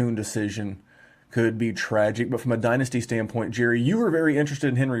inopportune decision could be tragic. But from a dynasty standpoint, Jerry, you were very interested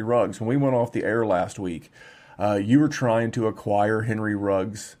in Henry Ruggs. When we went off the air last week, you were trying to acquire Henry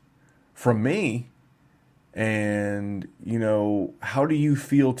Ruggs from me. And, how do you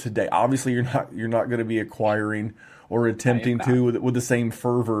feel today? Obviously, you're not going to be acquiring or attempting to with the same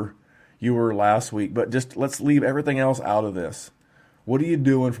fervor you were last week. But just let's leave everything else out of this. What are you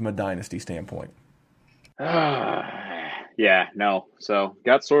doing from a dynasty standpoint? Yeah, no. So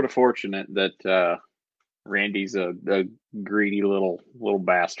got sort of fortunate that Randy's a greedy little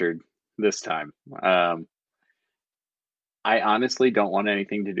bastard this time. I honestly don't want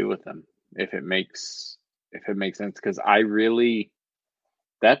anything to do with him if it makes sense, because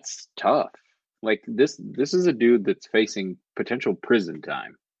that's tough. Like this is a dude that's facing potential prison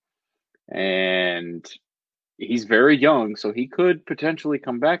time, and he's very young, so he could potentially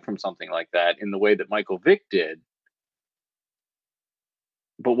come back from something like that in the way that Michael Vick did.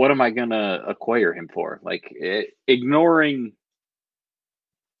 But what am I gonna acquire him for? Like, ignoring,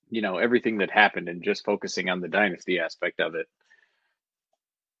 everything that happened and just focusing on the dynasty aspect of it.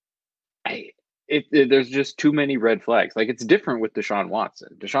 There's just too many red flags. Like, it's different with Deshaun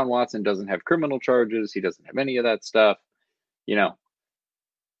Watson. Deshaun Watson doesn't have criminal charges. He doesn't have any of that stuff.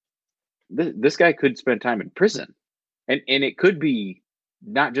 This guy could spend time in prison, and it could be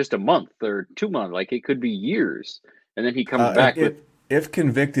not just a month or 2 months. Like, it could be years, and then he comes back with. If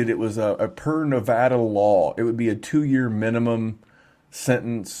convicted, it was a per Nevada law, it would be a 2-year minimum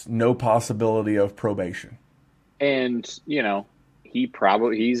sentence, no possibility of probation. And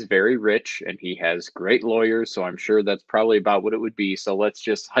he's very rich and he has great lawyers, so I'm sure that's probably about what it would be. So let's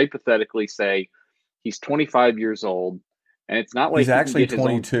just hypothetically say he's 25 years old, and it's not like he's actually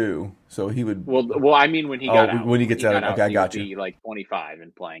 22, so he would. Well, I mean, when he got out, when he gets out, okay, I got you. Be like 25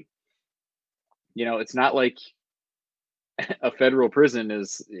 and playing. It's not like a federal prison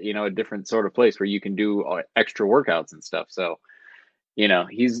is, a different sort of place where you can do extra workouts and stuff. So,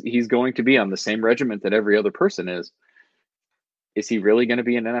 he's going to be on the same regiment that every other person is. Is he really going to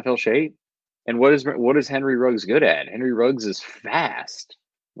be in NFL shape? And what is Henry Ruggs good at? Henry Ruggs is fast.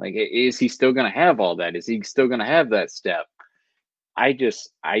 Like, is he still going to have all that? Is he still going to have that step? I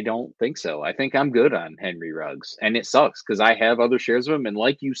don't think so. I think I'm good on Henry Ruggs, and it sucks because I have other shares of him. And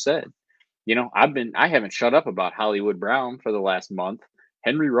like you said, I haven't shut up about Hollywood Brown for the last month.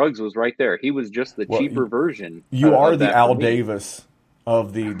 Henry Ruggs was right there. He was just the cheaper version. You are of the that Al for me. Davis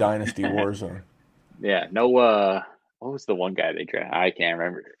of the Dynasty WarZone. Yeah, no. What was the one guy they drafted? I can't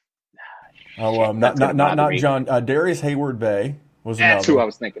remember. Not John. Darius Hayward Bay was That's another. who I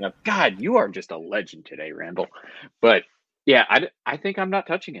was thinking of. God, you are just a legend today, Randall. But yeah, I think I'm not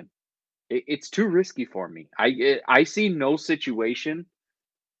touching him. It's too risky for me. I see no situation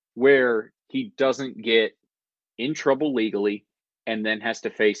where he doesn't get in trouble legally and then has to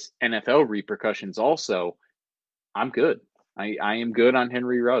face NFL repercussions also. I'm good. I am good on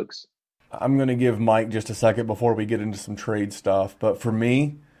Henry Ruggs. I'm going to give Mike just a second before we get into some trade stuff. But for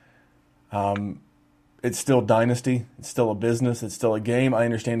me, it's still Dynasty. It's still a business. It's still a game. I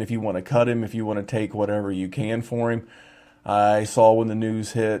understand if you want to cut him, if you want to take whatever you can for him. I saw when the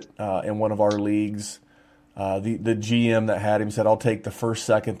news hit in one of our leagues, the GM that had him said, I'll take the first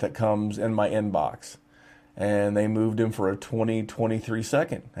second that comes in my inbox. And they moved him for a 23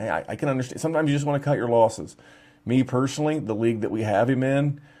 second. Hey, I can understand. Sometimes you just want to cut your losses. Me personally, the league that we have him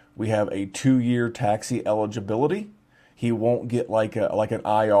in, we have a 2-year taxi eligibility. He won't get like an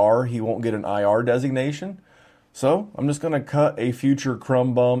IR. He won't get an IR designation. So I'm just going to cut a future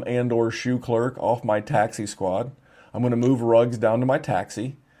crumb bum and or shoe clerk off my taxi squad. I'm going to move Ruggs down to my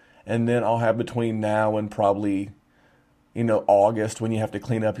taxi. And then I'll have between now and probably, August when you have to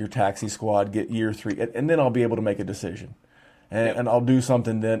clean up your taxi squad, get year 3. And then I'll be able to make a decision. And I'll do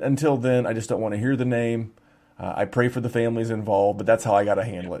something then. Until then, I just don't want to hear the name. I pray for the families involved, but that's how I got to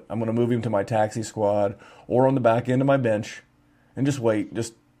handle it. I'm going to move him to my taxi squad or on the back end of my bench, and just wait.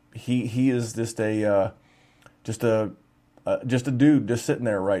 He is just a dude just sitting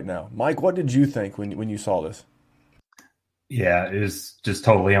there right now. Mike, what did you think when you saw this? Yeah, it was just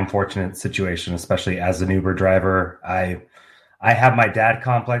totally unfortunate situation, especially as an Uber driver. I have my dad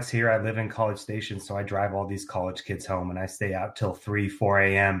complex here. I live in College Station, so I drive all these college kids home, and I stay out till 3, 4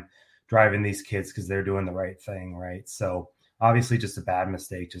 a.m. driving these kids because they're doing the right thing, right? So obviously just a bad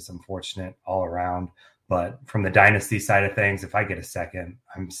mistake, just unfortunate all around. But from the Dynasty side of things, if I get a second,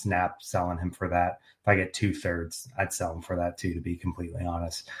 I'm snap selling him for that. If I get 2/3, I'd sell him for that too, to be completely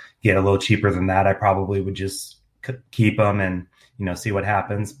honest. Get a little cheaper than that, I probably would just keep him and, see what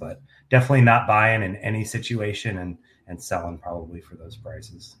happens. But definitely not buying in any situation and selling probably for those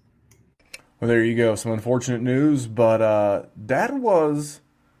prices. Well, there you go. Some unfortunate news, but that was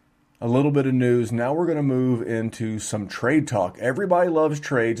a little bit of news. Now we're going to move into some trade talk. Everybody loves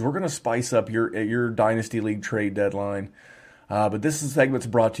trades. We're going to spice up your Dynasty League trade deadline. But this segment's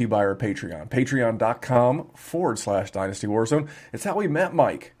brought to you by our Patreon. Patreon.com/Dynasty WarZone. It's how we met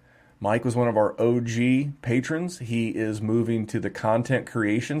Mike. Mike was one of our OG patrons. He is moving to the content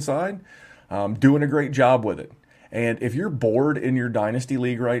creation side, doing a great job with it. And if you're bored in your Dynasty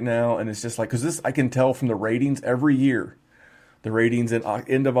League right now, and it's just like, because this, I can tell from the ratings every year, the ratings in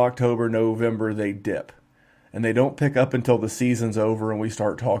end of October, November, they dip. And they don't pick up until the season's over and we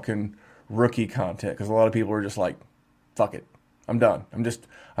start talking rookie content. Because a lot of people are just like, fuck it. I'm done. I'm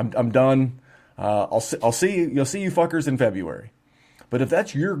done. You'll see you fuckers in February. But if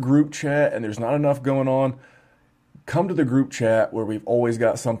that's your group chat and there's not enough going on, come to the group chat where we've always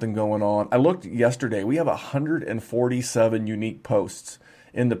got something going on. I looked yesterday. We have 147 unique posts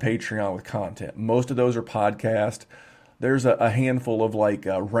in the Patreon with content. Most of those are podcast. There's a handful of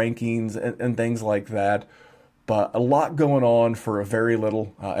rankings and things like that, but a lot going on for a very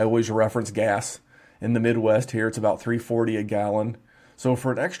little. I always reference gas in the Midwest here. It's about $3.40 a gallon. So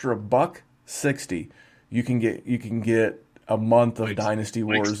for an extra $1.60, you can get a month of Dynasty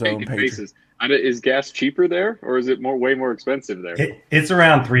WarZone Patreon. Is gas cheaper there, or is it way more expensive there? It's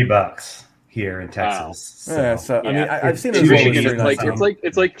around $3 here in Texas. Wow. So, I mean, I've seen it. Michigan,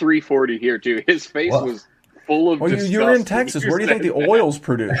 it's like $3.40 here too. His face was full of. Well, you're in Texas. Where do you think the oil's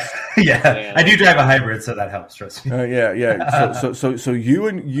produced? Yeah, I do drive a hybrid, so that helps. Trust me. Yeah. So you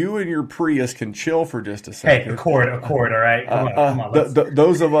and your Prius can chill for just a second. Hey, a quart. All right, come on.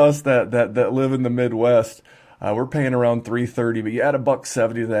 Those of us that live in the Midwest, we're paying around $3.30, but you add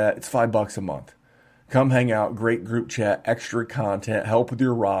 $1.70 to that, it's $5 a month. Come hang out, great group chat, extra content, help with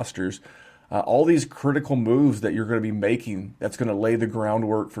your rosters, all these critical moves that you're going to be making. That's going to lay the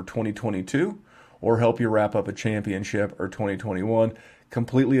groundwork for 2022. Or help you wrap up a championship or 2021.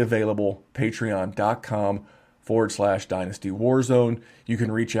 Completely available, patreon.com/Dynasty WarZone. You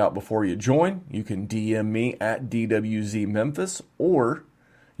can reach out before you join. You can DM me at DWZMemphis, or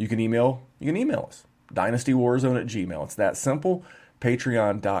you can email us, dynastywarzone@gmail.com. It's that simple.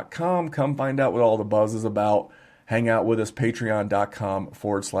 Patreon.com. Come find out what all the buzz is about. Hang out with us,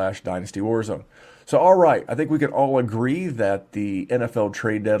 patreon.com/Dynasty WarZone. So, all right, I think we can all agree that the NFL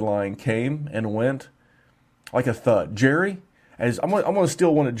trade deadline came and went like a thud. Jerry, I'm going to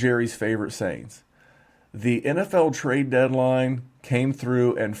steal one of Jerry's favorite sayings. The NFL trade deadline came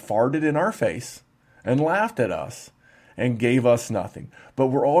through and farted in our face and laughed at us and gave us nothing. But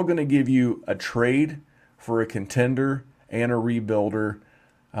we're all going to give you a trade for a contender and a rebuilder.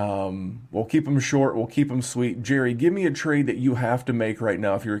 We'll keep them short. We'll keep them sweet. Jerry, give me a trade that you have to make right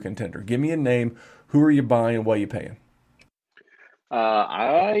now if you're a contender. Give me a name. Who are you buying and what are you paying?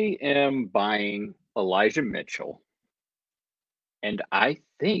 I am buying Elijah Mitchell. And I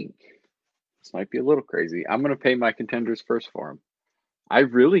think this might be a little crazy. I'm going to pay my contenders first for him. I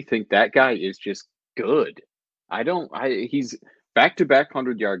really think that guy is just good. He's back-to-back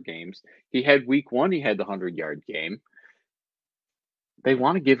 100-yard games. He had week 1, he had the 100-yard game. They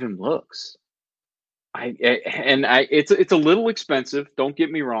want to give him looks. It's a little expensive. Don't get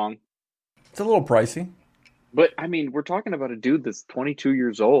me wrong. It's a little pricey. But, I mean, we're talking about a dude that's 22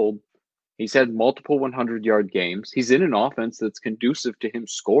 years old. He's had multiple 100-yard games. He's in an offense that's conducive to him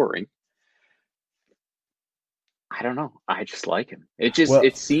scoring. I don't know. I just like him.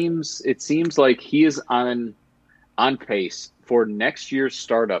 It seems like he is on pace for next year's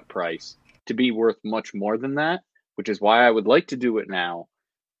startup price to be worth much more than that, which is why I would like to do it now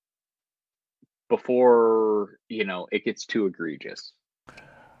before, it gets too egregious.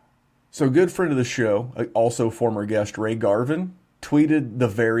 So, good friend of the show, also former guest Ray Garvin, tweeted the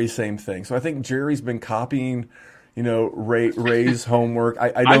very same thing. So I think Jerry's been copying, Ray's homework. I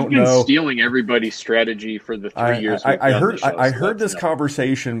don't know. I've been stealing everybody's strategy for the 3 years. I heard this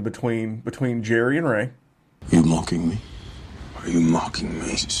conversation between Jerry and Ray. Are you mocking me? Are you mocking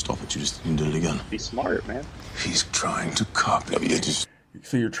me? Stop it! You just did it again. Be smart, man. He's trying to copy.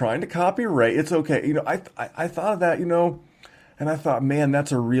 So you're trying to copy Ray. It's okay. I thought of that. And I thought, man,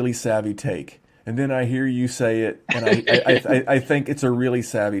 that's a really savvy take. And then I hear you say it, and I think it's a really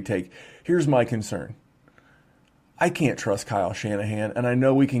savvy take. Here's my concern. I can't trust Kyle Shanahan, and I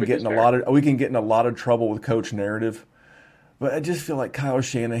know we can get in a lot of trouble with coach narrative, but I just feel like Kyle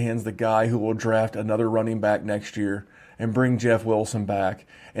Shanahan's the guy who will draft another running back next year and bring Jeff Wilson back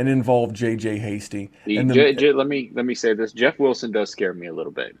and involve J.J. Hasty. Let me say this: Jeff Wilson does scare me a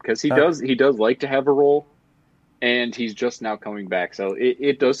little bit because he does like to have a role. And he's just now coming back. So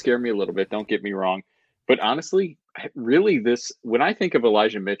it does scare me a little bit. Don't get me wrong. But honestly, really when I think of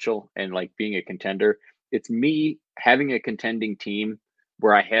Elijah Mitchell and like being a contender, it's me having a contending team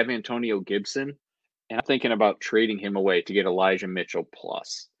where I have Antonio Gibson. And I'm thinking about trading him away to get Elijah Mitchell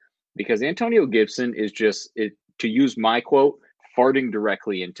plus. Because Antonio Gibson is just, to use my quote, farting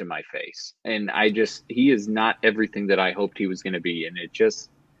directly into my face. And he is not everything that I hoped he was going to be. And it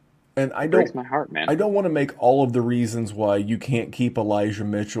just... And breaks my heart, man. I don't want to make all of the reasons why you can't keep Elijah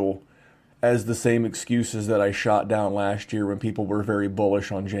Mitchell as the same excuses that I shot down last year when people were very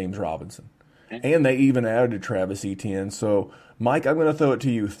bullish on James Robinson. Okay. And they even added Travis Etienne. So, Mike, I'm going to throw it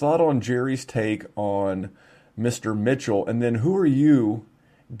to you. Thought on Jerry's take on Mr. Mitchell, and then who are you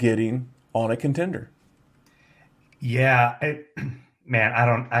getting on a contender? Yeah,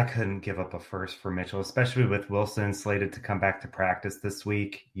 man, I couldn't give up a first for Mitchell, especially with Wilson slated to come back to practice this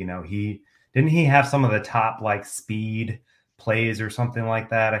week. He have some of the top speed plays or something like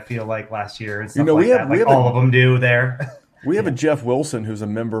that. I feel like last year and stuff all of them do there. We have a Jeff Wilson who's a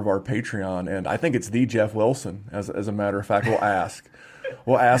member of our Patreon, and I think it's the Jeff Wilson. As a matter of fact, we'll ask,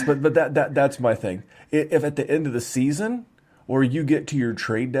 but that's my thing. If at the end of the season, or you get to your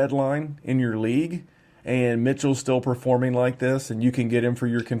trade deadline in your league, and Mitchell's still performing like this, and you can get him for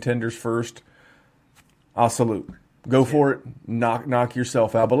your contenders first, I'll salute. Go for it. Knock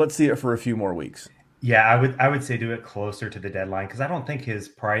yourself out. But let's see it for a few more weeks. Yeah, I would say do it closer to the deadline because I don't think his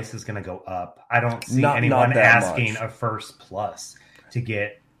price is going to go up. I don't see anyone asking a first plus to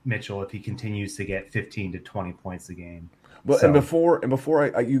get Mitchell if he continues to get 15 to 20 points a game. But and before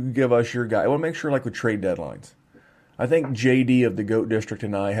you give us your guy, I want to make sure with trade deadlines. I think JD of the GOAT District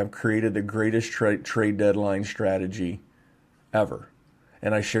and I have created the greatest trade deadline strategy ever.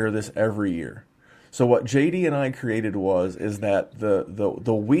 And I share this every year. So what JD and I created is that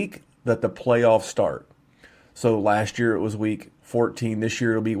the week that the playoffs start, so last year it was week 14, this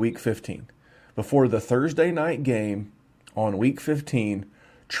year it'll be week 15. Before the Thursday night game on week 15,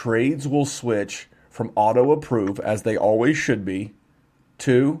 trades will switch from auto approve, as they always should be,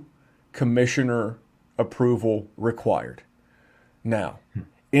 to commissioner approval required. Now,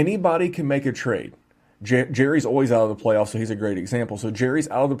 anybody can make a trade. Jerry's always out of the playoffs, so he's a great example. So Jerry's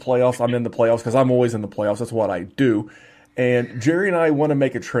out of the playoffs. I'm in the playoffs because I'm always in the playoffs. That's what I do. And Jerry and I want to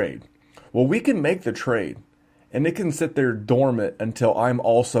make a trade. Well, we can make the trade and it can sit there dormant until I'm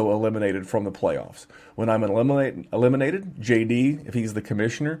also eliminated from the playoffs. When I'm eliminated, JD, if he's the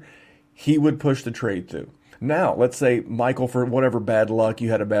commissioner, he would push the trade through. Now, let's say, Michael, for whatever bad luck, you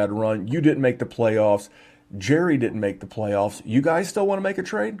had a bad run, you didn't make the playoffs, Jerry didn't make the playoffs, you guys still want to make a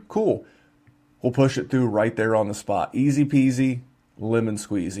trade? Cool. We'll push it through right there on the spot. Easy peasy, lemon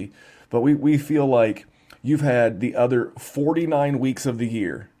squeezy. But we feel like you've had the other 49 weeks of the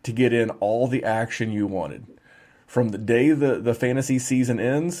year to get in all the action you wanted. From the day the fantasy season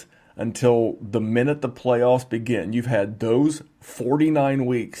ends until the minute the playoffs begin, you've had those 49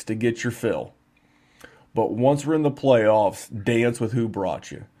 weeks to get your fill. But once we're in the playoffs, dance with who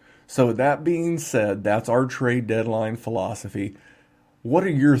brought you. So that being said, that's our trade deadline philosophy. What are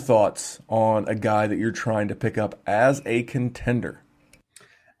your thoughts on a guy that you're trying to pick up as a contender?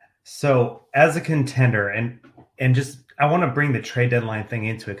 So as a contender, and just I want to bring the trade deadline thing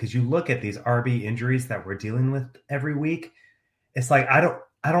into it, because you look at these RB injuries that we're dealing with every week. It's like I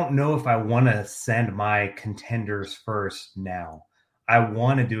don't know if I want to send my contenders first now. I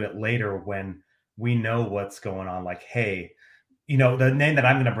want to do it later when we know what's going on. Like, hey, the name that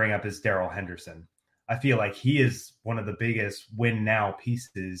I'm going to bring up is Darrell Henderson. I feel like he is one of the biggest win now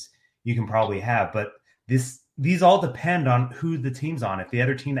pieces you can probably have. But these all depend on who the team's on. If the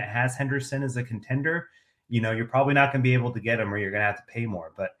other team that has Henderson is a contender, you're probably not going to be able to get him, or you're going to have to pay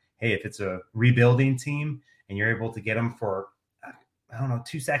more. But hey, if it's a rebuilding team and you're able to get him for, I don't know,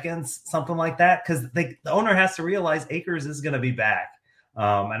 2 seconds, something like that, because the owner has to realize Akers is going to be back.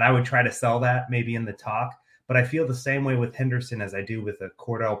 And I would try to sell that maybe in the talk. But I feel the same way with Henderson as I do with a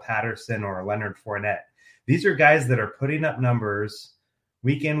Cordell Patterson or a Leonard Fournette. These are guys that are putting up numbers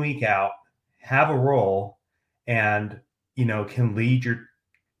week in, week out, have a role, and, can lead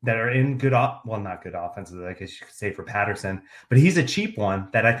that are in not good offenses, I guess you could say, for Patterson. But he's a cheap one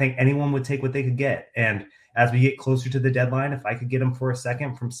that I think anyone would take what they could get. And as we get closer to the deadline, if I could get him for a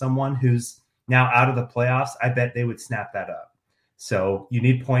second from someone who's now out of the playoffs, I bet they would snap that up. So you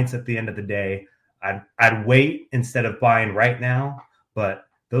need points at the end of the day. I'd wait instead of buying right now, but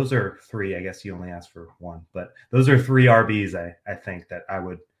those are three. I guess you only asked for one, but those are three RBs I think that I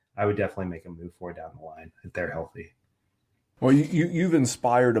would definitely make a move for down the line if they're healthy. Well, you've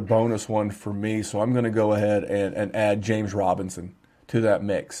inspired a bonus one for me, so I'm going to go ahead and add James Robinson to that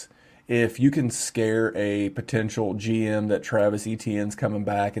mix. If you can scare a potential GM that Travis Etienne's coming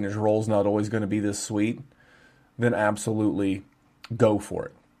back and his role's not always going to be this sweet, then absolutely go for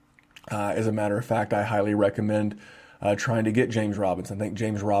it. As a matter of fact, I highly recommend trying to get James Robinson. I think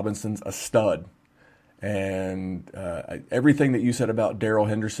James Robinson's a stud. And everything that you said about Darrell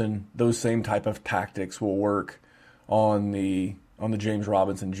Henderson, those same type of tactics will work on the James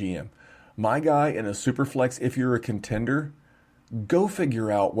Robinson GM. My guy in a super flex, if you're a contender, go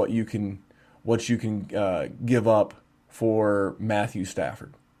figure out what you can give up for Matthew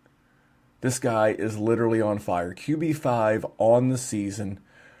Stafford. This guy is literally on fire. QB5 on the season,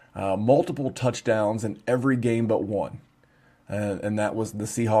 multiple touchdowns in every game but one. And that was the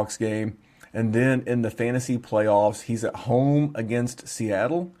Seahawks game. And then in the fantasy playoffs, he's at home against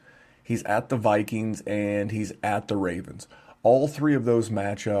Seattle, he's at the Vikings, and he's at the Ravens. All three of those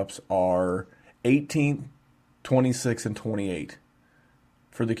matchups are 18, 26, and 28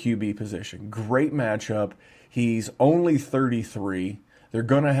 for the QB position. Great matchup. He's only 33. They're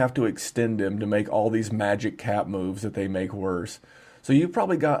going to have to extend him to make all these magic cap moves that they make worse. So you've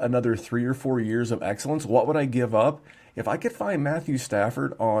probably got another 3 or 4 years of excellence. What would I give up? If I could find Matthew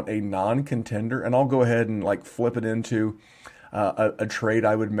Stafford on a non-contender, and I'll go ahead and flip it into a trade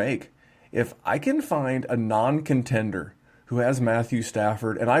I would make. If I can find a non-contender who has Matthew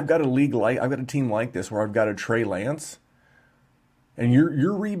Stafford, and I've got a team like this where I've got a Trey Lance, and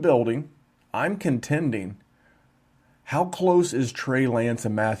you're rebuilding, I'm contending. How close is Trey Lance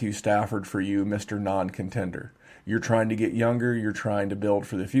and Matthew Stafford for you, Mr. Non-Contender? You're trying to get younger. You're trying to build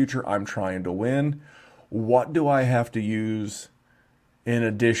for the future. I'm trying to win. What do I have to use in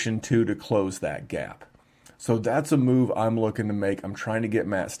addition to close that gap? So that's a move I'm looking to make. I'm trying to get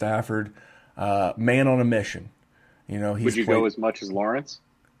Matt Stafford, man on a mission. Would you go as much as Lawrence?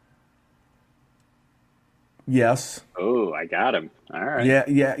 Yes. Oh, I got him. All right.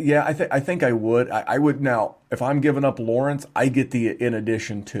 Yeah. I think I would. I would now. If I'm giving up Lawrence, I get the in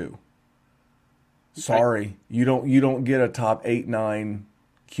addition to. Sorry, you don't get a top 8-9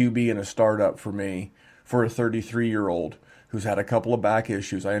 QB in a startup for me for a 33-year-old who's had a couple of back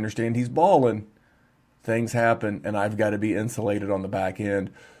issues. I understand he's balling. Things happen, and I've got to be insulated on the back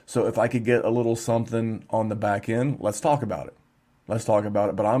end. So if I could get a little something on the back end, let's talk about it.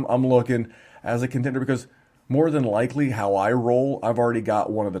 But I'm looking as a contender because more than likely how I roll, I've already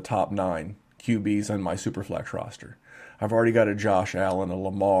got one of the top 9 QBs in my Superflex roster. I've already got a Josh Allen, a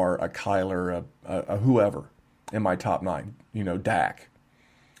Lamar, a Kyler, a whoever in my top 9, Dak.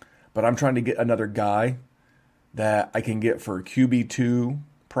 But I'm trying to get another guy that I can get for QB2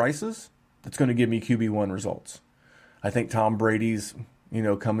 prices that's going to give me QB1 results. I think Tom Brady's,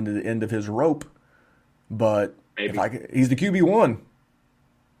 coming to the end of his rope, but he's the QB1.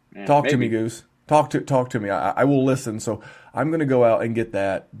 Yeah, Talk to me, Goose. Talk to me. I will listen. So I'm going to go out and get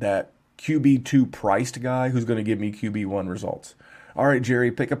that QB2 priced guy who's going to give me QB1 results. All right,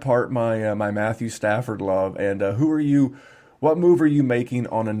 Jerry, pick apart my Matthew Stafford love, and what move are you making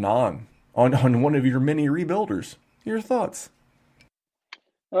on on one of your mini rebuilders? Your thoughts?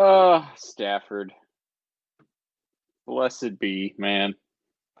 Stafford. Blessed be, man.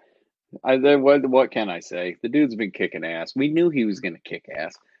 What can I say? The dude's been kicking ass. We knew he was going to kick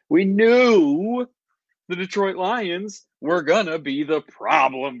ass. We knew the Detroit Lions were going to be the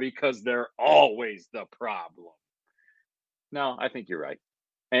problem because they're always the problem. No, I think you're right.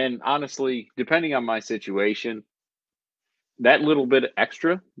 And honestly, depending on my situation, that little bit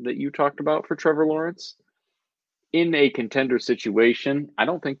extra that you talked about for Trevor Lawrence, in a contender situation, I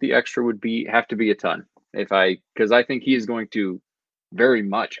don't think the extra would have to be a ton. Because I think he is going to very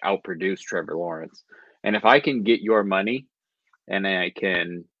much outproduce Trevor Lawrence. And if I can get your money and I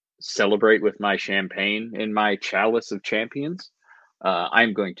can celebrate with my champagne in my chalice of champions,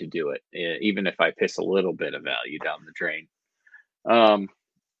 I'm going to do it, even if I piss a little bit of value down the drain.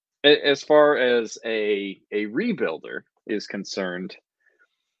 As far as a rebuilder is concerned,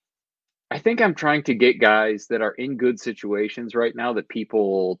 I think I'm trying to get guys that are in good situations right now that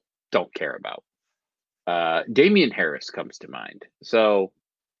people don't care about. Damian Harris comes to mind. So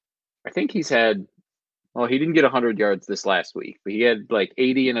I think he didn't get 100 yards this last week, but he had like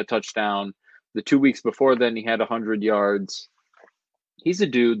 80 and a touchdown. The 2 weeks before then, he had 100 yards. He's a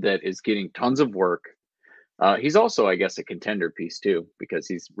dude that is getting tons of work. He's also, I guess, a contender piece too, because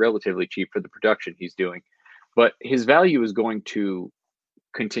he's relatively cheap for the production he's doing. But his value is going to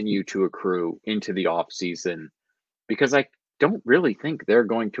continue to accrue into the offseason because I don't really think they're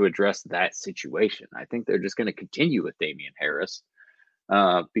going to address that situation. I think they're just going to continue with Damian Harris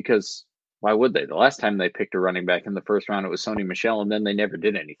because why would they? The last time they picked a running back in the first round, it was Sony Michel, and then they never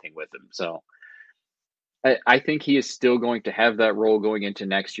did anything with him. So I think he is still going to have that role going into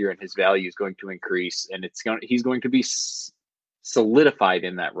next year, and his value is going to increase, and he's going to be solidified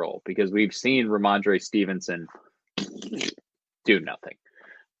in that role because we've seen Ramondre Stevenson do nothing.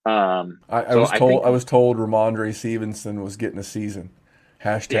 I was told Ramondre Stevenson was getting a season.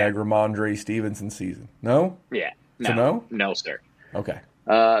 Hashtag Ramondre Stevenson season. No? Yeah. No. So no? No, sir. Okay.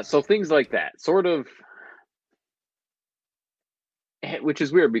 So things like that, sort of, which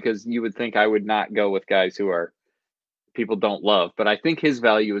is weird because you would think I would not go with guys who people don't love, but I think his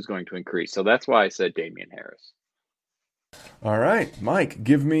value is going to increase. So that's why I said Damian Harris. All right, Mike,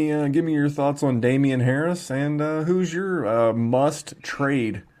 give me your thoughts on Damian Harris and who's your must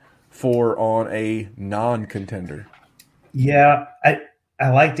trade for on a non-contender. Yeah, I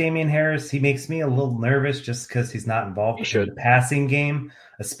like Damian Harris. He makes me a little nervous just because he's not involved in the passing game,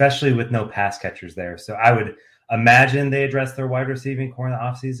 especially with no pass catchers there. So I would imagine they address their wide receiving core in the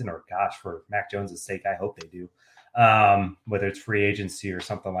offseason, or gosh, for Mac Jones' sake, I hope they do, whether it's free agency or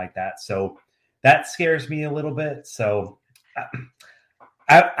something like that. So that scares me a little bit. So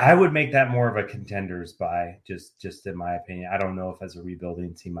I would make that more of a contenders buy, just in my opinion. I don't know if as a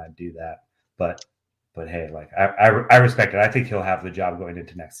rebuilding team I'd do that, but hey, like I respect it. I think he'll have the job going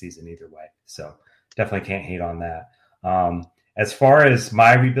into next season either way. So definitely can't hate on that. As far as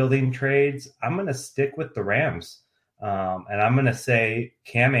my rebuilding trades, I'm going to stick with the Rams, and I'm going to say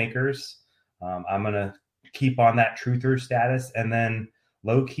Cam Akers. I'm going to keep on that truther status, and then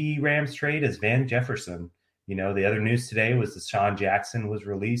low key Rams trade is Van Jefferson. You know, the other news today was Deshaun Jackson was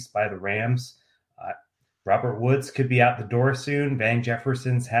released by the Rams. Robert Woods could be out the door soon. Van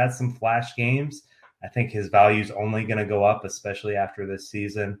Jefferson's had some flash games. I think his value is only going to go up, especially after this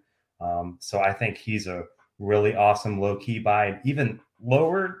season. So I think he's a really awesome low-key buy. And even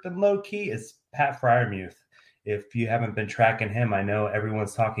lower than low-key is Pat Freiermuth. If you haven't been tracking him, I know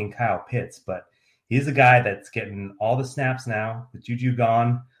everyone's talking Kyle Pitts, but he's a guy that's getting all the snaps now. With Juju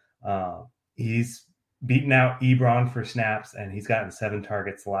gone, he's beaten out Ebron for snaps, and he's gotten 7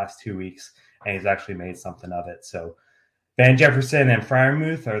 targets the last 2 weeks, and he's actually made something of it. So Van Jefferson and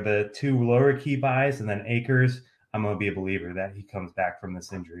Freiermuth are the 2 lower key buys, and then Akers, I'm going to be a believer that he comes back from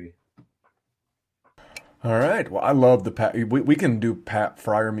this injury. All right. Well, I love the Pat. We can do Pat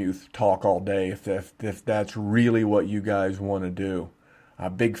Freiermuth talk all day if that's really what you guys want to do. A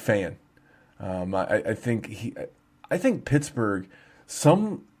big fan. I think Pittsburgh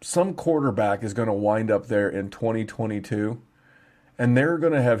some quarterback is going to wind up there in 2022, and they're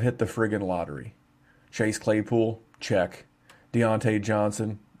going to have hit the friggin' lottery. Chase Claypool, check. Deontay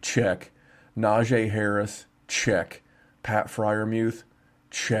Johnson, check. Najee Harris, check. Pat Freiermuth,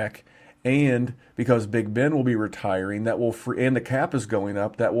 check. And because Big Ben will be retiring, that will and the cap is going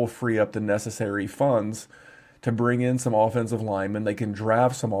up, that will free up the necessary funds to bring in some offensive linemen. They can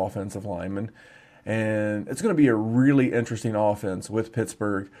draft some offensive linemen. And it's going to be a really interesting offense with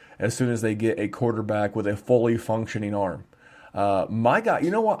Pittsburgh as soon as they get a quarterback with a fully functioning arm. My guy,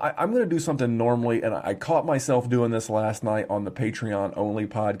 you know what? I'm going to do something normally, and I caught myself doing this last night on the Patreon only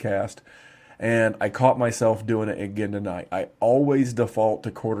podcast, and I caught myself doing it again tonight. I always default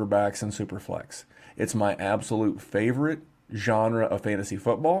to quarterbacks and Superflex. It's my absolute favorite genre of fantasy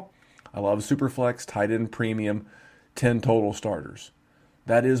football. I love Superflex, tight end premium, 10 total starters.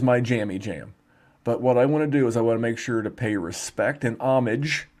 That is my jammy jam. But what I want to do is I want to make sure to pay respect and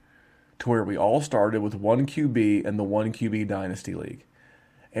homage to where we all started with one QB and the one QB Dynasty League.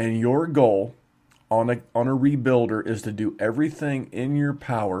 And your goal on a rebuilder is to do everything in your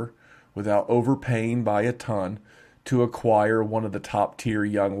power without overpaying by a ton to acquire one of the top tier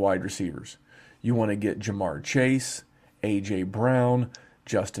young wide receivers. You want to get Jamar Chase, A.J. Brown,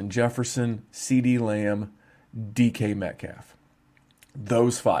 Justin Jefferson, C.D. Lamb, DK Metcalf.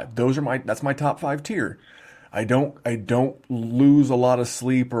 Those five. That's my top 5 tier. I don't lose a lot of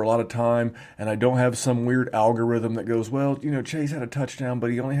sleep or a lot of time, and I don't have some weird algorithm that goes, well, Chase had a touchdown,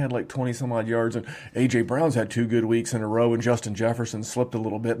 but he only had like 20 some odd yards, and A.J. Brown's had 2 good weeks in a row, and Justin Jefferson slipped a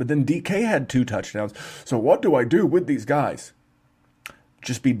little bit, but then DK had 2 touchdowns. So what do I do with these guys?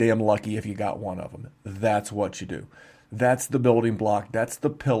 Just be damn lucky if you got one of them. That's what you do. That's the building block. That's the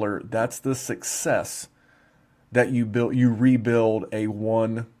pillar. That's the success that you rebuild a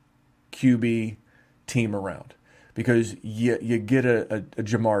one QB team around, because you get a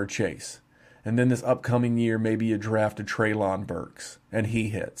Jamar Chase, and then this upcoming year maybe you draft a Treylon Burks and he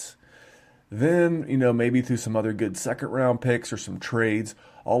hits. Then maybe through some other good second round picks or some trades,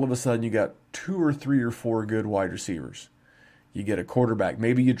 all of a sudden you got 2 or 3 or 4 good wide receivers. You get a quarterback.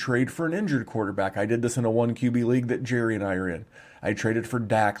 Maybe you trade for an injured quarterback. I did this in a 1 QB league that Jerry and I are in. I traded for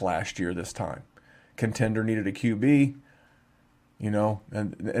Dak last year this time. Contender needed a QB,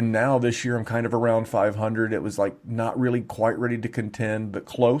 and now this year I'm kind of around 500. It was like not really quite ready to contend, but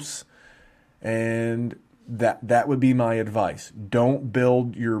close. And that would be my advice. Don't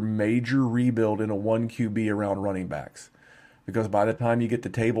build your major rebuild in a 1 QB around running backs, because by the time you get the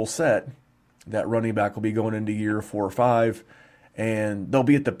table set, that running back will be going into year 4 or 5, and they'll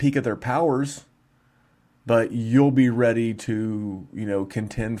be at the peak of their powers, but you'll be ready to,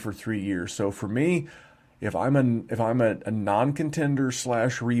 contend for 3 years. So for me, if I'm a non-contender /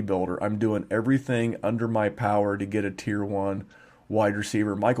 rebuilder, I'm doing everything under my power to get a tier 1 wide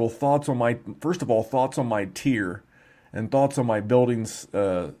receiver. Michael, thoughts on my tier, and thoughts on my building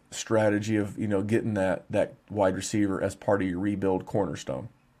strategy of, getting that wide receiver as part of your rebuild cornerstone.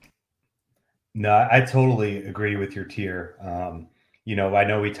 No, I totally agree with your tier. I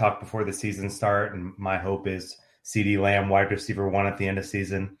know we talked before the season start, and my hope is C.D. Lamb, wide receiver 1 at the end of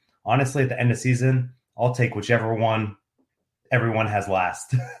season. Honestly, at the end of season, I'll take whichever one everyone has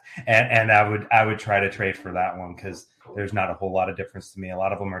last. and I would try to trade for that one, because there's not a whole lot of difference to me. A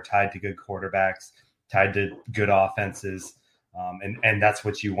lot of them are tied to good quarterbacks, tied to good offenses. And that's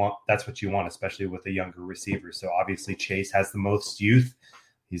what you want. That's what you want, especially with a younger receiver. So obviously Chase has the most youth.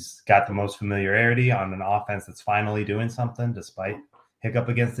 He's got the most familiarity on an offense that's finally doing something despite hiccup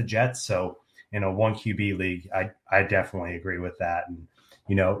against the Jets. So in a 1 QB league, I definitely agree with that. And,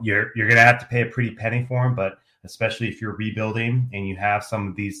 you're going to have to pay a pretty penny for him, but especially if you're rebuilding and you have some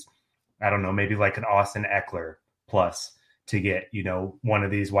of these, I don't know, maybe like an Austin Eckler plus to get, one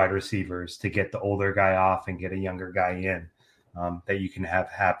of these wide receivers to get the older guy off and get a younger guy in, that you can have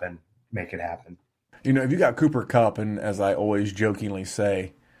happen, make it happen. If you got Cooper Kupp, and as I always jokingly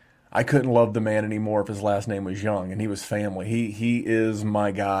say, I couldn't love the man anymore if his last name was Young and he was family. He is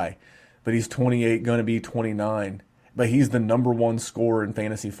my guy. But he's 28, going to be 29. But he's the number 1 scorer in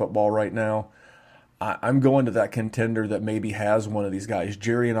fantasy football right now. I'm going to that contender that maybe has one of these guys.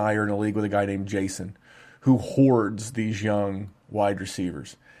 Jerry and I are in a league with a guy named Jason who hoards these young wide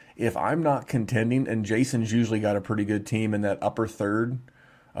receivers. If I'm not contending, and Jason's usually got a pretty good team in that upper third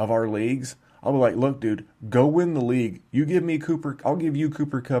of our leagues, I'll be like, look, dude, go win the league. You give me Cooper, I'll give you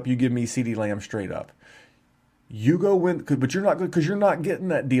Cooper Kupp. You give me C.D. Lamb straight up. You go win, but you're not good, because you're not getting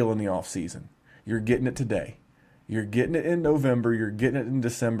that deal in the offseason. You're getting it today. You're getting it in November. You're getting it in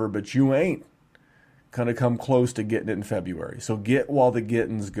December, but you ain't going to come close to getting it in February. So get while the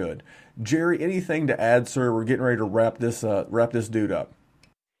getting's good. Jerry, anything to add, sir? We're getting ready to wrap this dude up.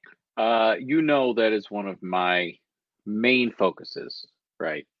 That is one of my main focuses,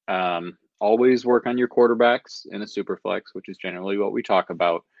 right? Always work on your quarterbacks in a super flex, which is generally what we talk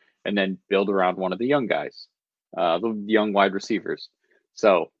about, and then build around one of the young guys, the young wide receivers.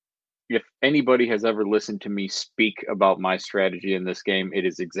 So if anybody has ever listened to me speak about my strategy in this game, it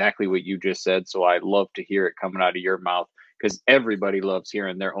is exactly what you just said. So I love to hear it coming out of your mouth, because everybody loves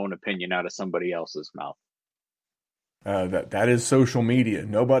hearing their own opinion out of somebody else's mouth. That is social media.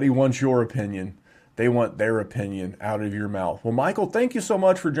 Nobody wants your opinion. They want their opinion out of your mouth. Well, Michael, thank you so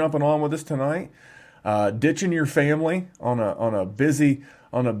much for jumping on with us tonight. Ditching your family on a busy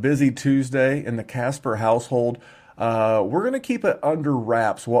Tuesday in the Casper household. We're going to keep it under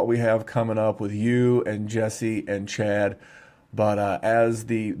wraps what we have coming up with you and Jesse and Chad. But as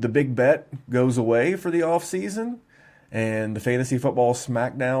the big bet goes away for the off season, and the Fantasy Football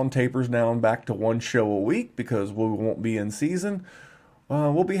Smackdown tapers down back to one show a week because we won't be in season,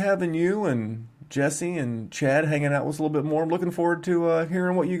 we'll be having you and Jesse and Chad hanging out with us a little bit more. I'm looking forward to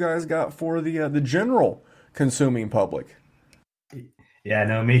hearing what you guys got for the general consuming public. Yeah,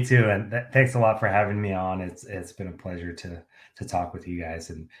 no, me too. And thanks a lot for having me on. It's been a pleasure to talk with you guys,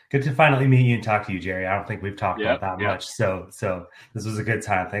 and good to finally meet you and talk to you, Jerry. I don't think we've talked about that much. So this was a good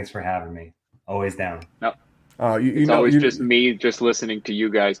time. Thanks for having me. Always down. Nope. It's always just me just listening to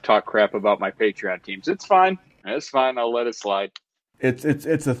you guys talk crap about my Patreon teams. It's fine. It's fine. I'll let it slide. It's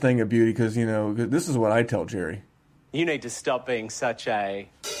a thing of beauty because, this is what I tell Jerry. You need to stop being such a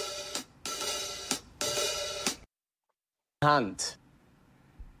cunt.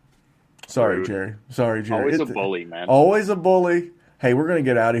 Sorry, Jerry. Always a bully, man. Always a bully. Hey, we're going to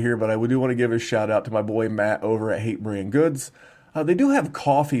get out of here, but I do want to give a shout out to my boy Matt over at Hate Brand Goods. They do have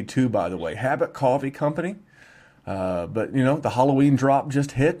coffee too, by the way. Habit Coffee Company. But, the Halloween drop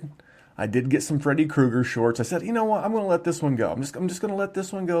just hit. I did get some Freddy Krueger shorts. I said, you know what? I'm going to let this one go. I'm just going to let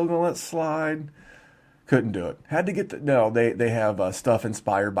this one go. I'm going to let it slide. Couldn't do it. Had to get they have stuff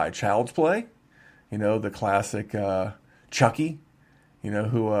inspired by Child's Play. The classic Chucky.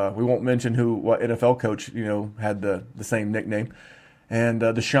 Who we won't mention what NFL coach, had the same nickname. And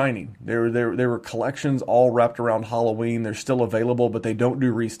The Shining. There were collections all wrapped around Halloween. They're still available, but they don't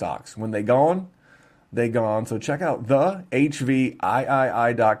do restocks. When they gone. So check out the HVIII.com.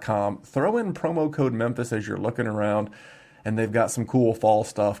 Throw in promo code Memphis as you're looking around, and they've got some cool fall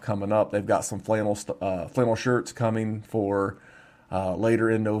stuff coming up. They've got some flannel shirts coming for later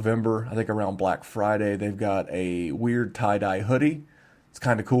in November. I think around Black Friday. They've got a weird tie-dye hoodie. It's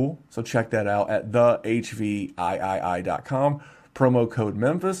kind of cool. So check that out at the HVIII.com. Promo code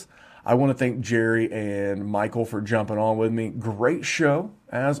Memphis. I want to thank Jerry and Michael for jumping on with me. Great show,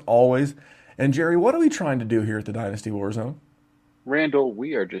 as always. And Jerry, what are we trying to do here at the Dynasty WarZone? Randall,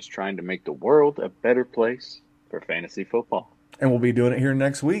 we are just trying to make the world a better place for fantasy football. And we'll be doing it here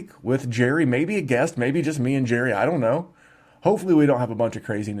next week with Jerry, maybe a guest, maybe just me and Jerry. I don't know. Hopefully we don't have a bunch of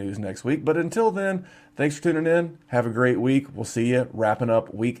crazy news next week. But until then, thanks for tuning in. Have a great week. We'll see you wrapping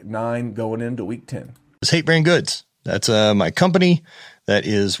up week 9, going into week 10. It's Hate Brand Goods. That's my company. That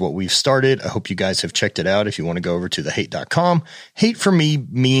is what we've started. I hope you guys have checked it out. If you want to go over to thehate.com. Hate for me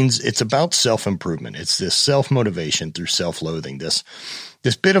means it's about self-improvement. It's this self-motivation through self-loathing. This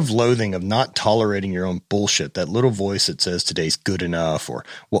bit of loathing of not tolerating your own bullshit. That little voice that says today's good enough, or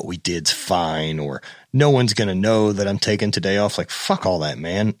what we did's fine, or no one's going to know that I'm taking today off. Like, fuck all that,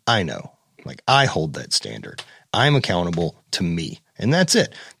 man. I know. Like, I hold that standard. I'm accountable to me. And that's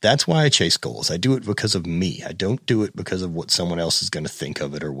it. That's why I chase goals. I do it because of me. I don't do it because of what someone else is going to think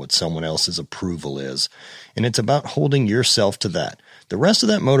of it or what someone else's approval is. And it's about holding yourself to that. The rest of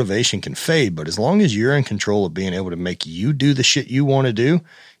that motivation can fade, but as long as you're in control of being able to make you do the shit you want to do,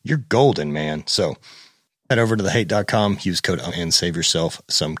 you're golden, man. So head over to thehate.com, use code and save yourself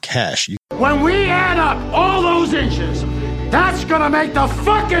some cash. When we add up all those inches, that's going to make the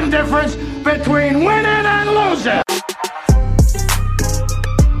fucking difference between winning and losing.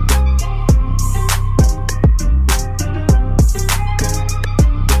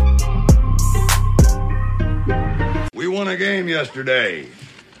 We won a game yesterday.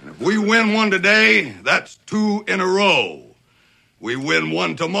 If we win one today, that's 2 in a row. We win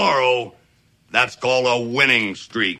one tomorrow, that's called a winning streak.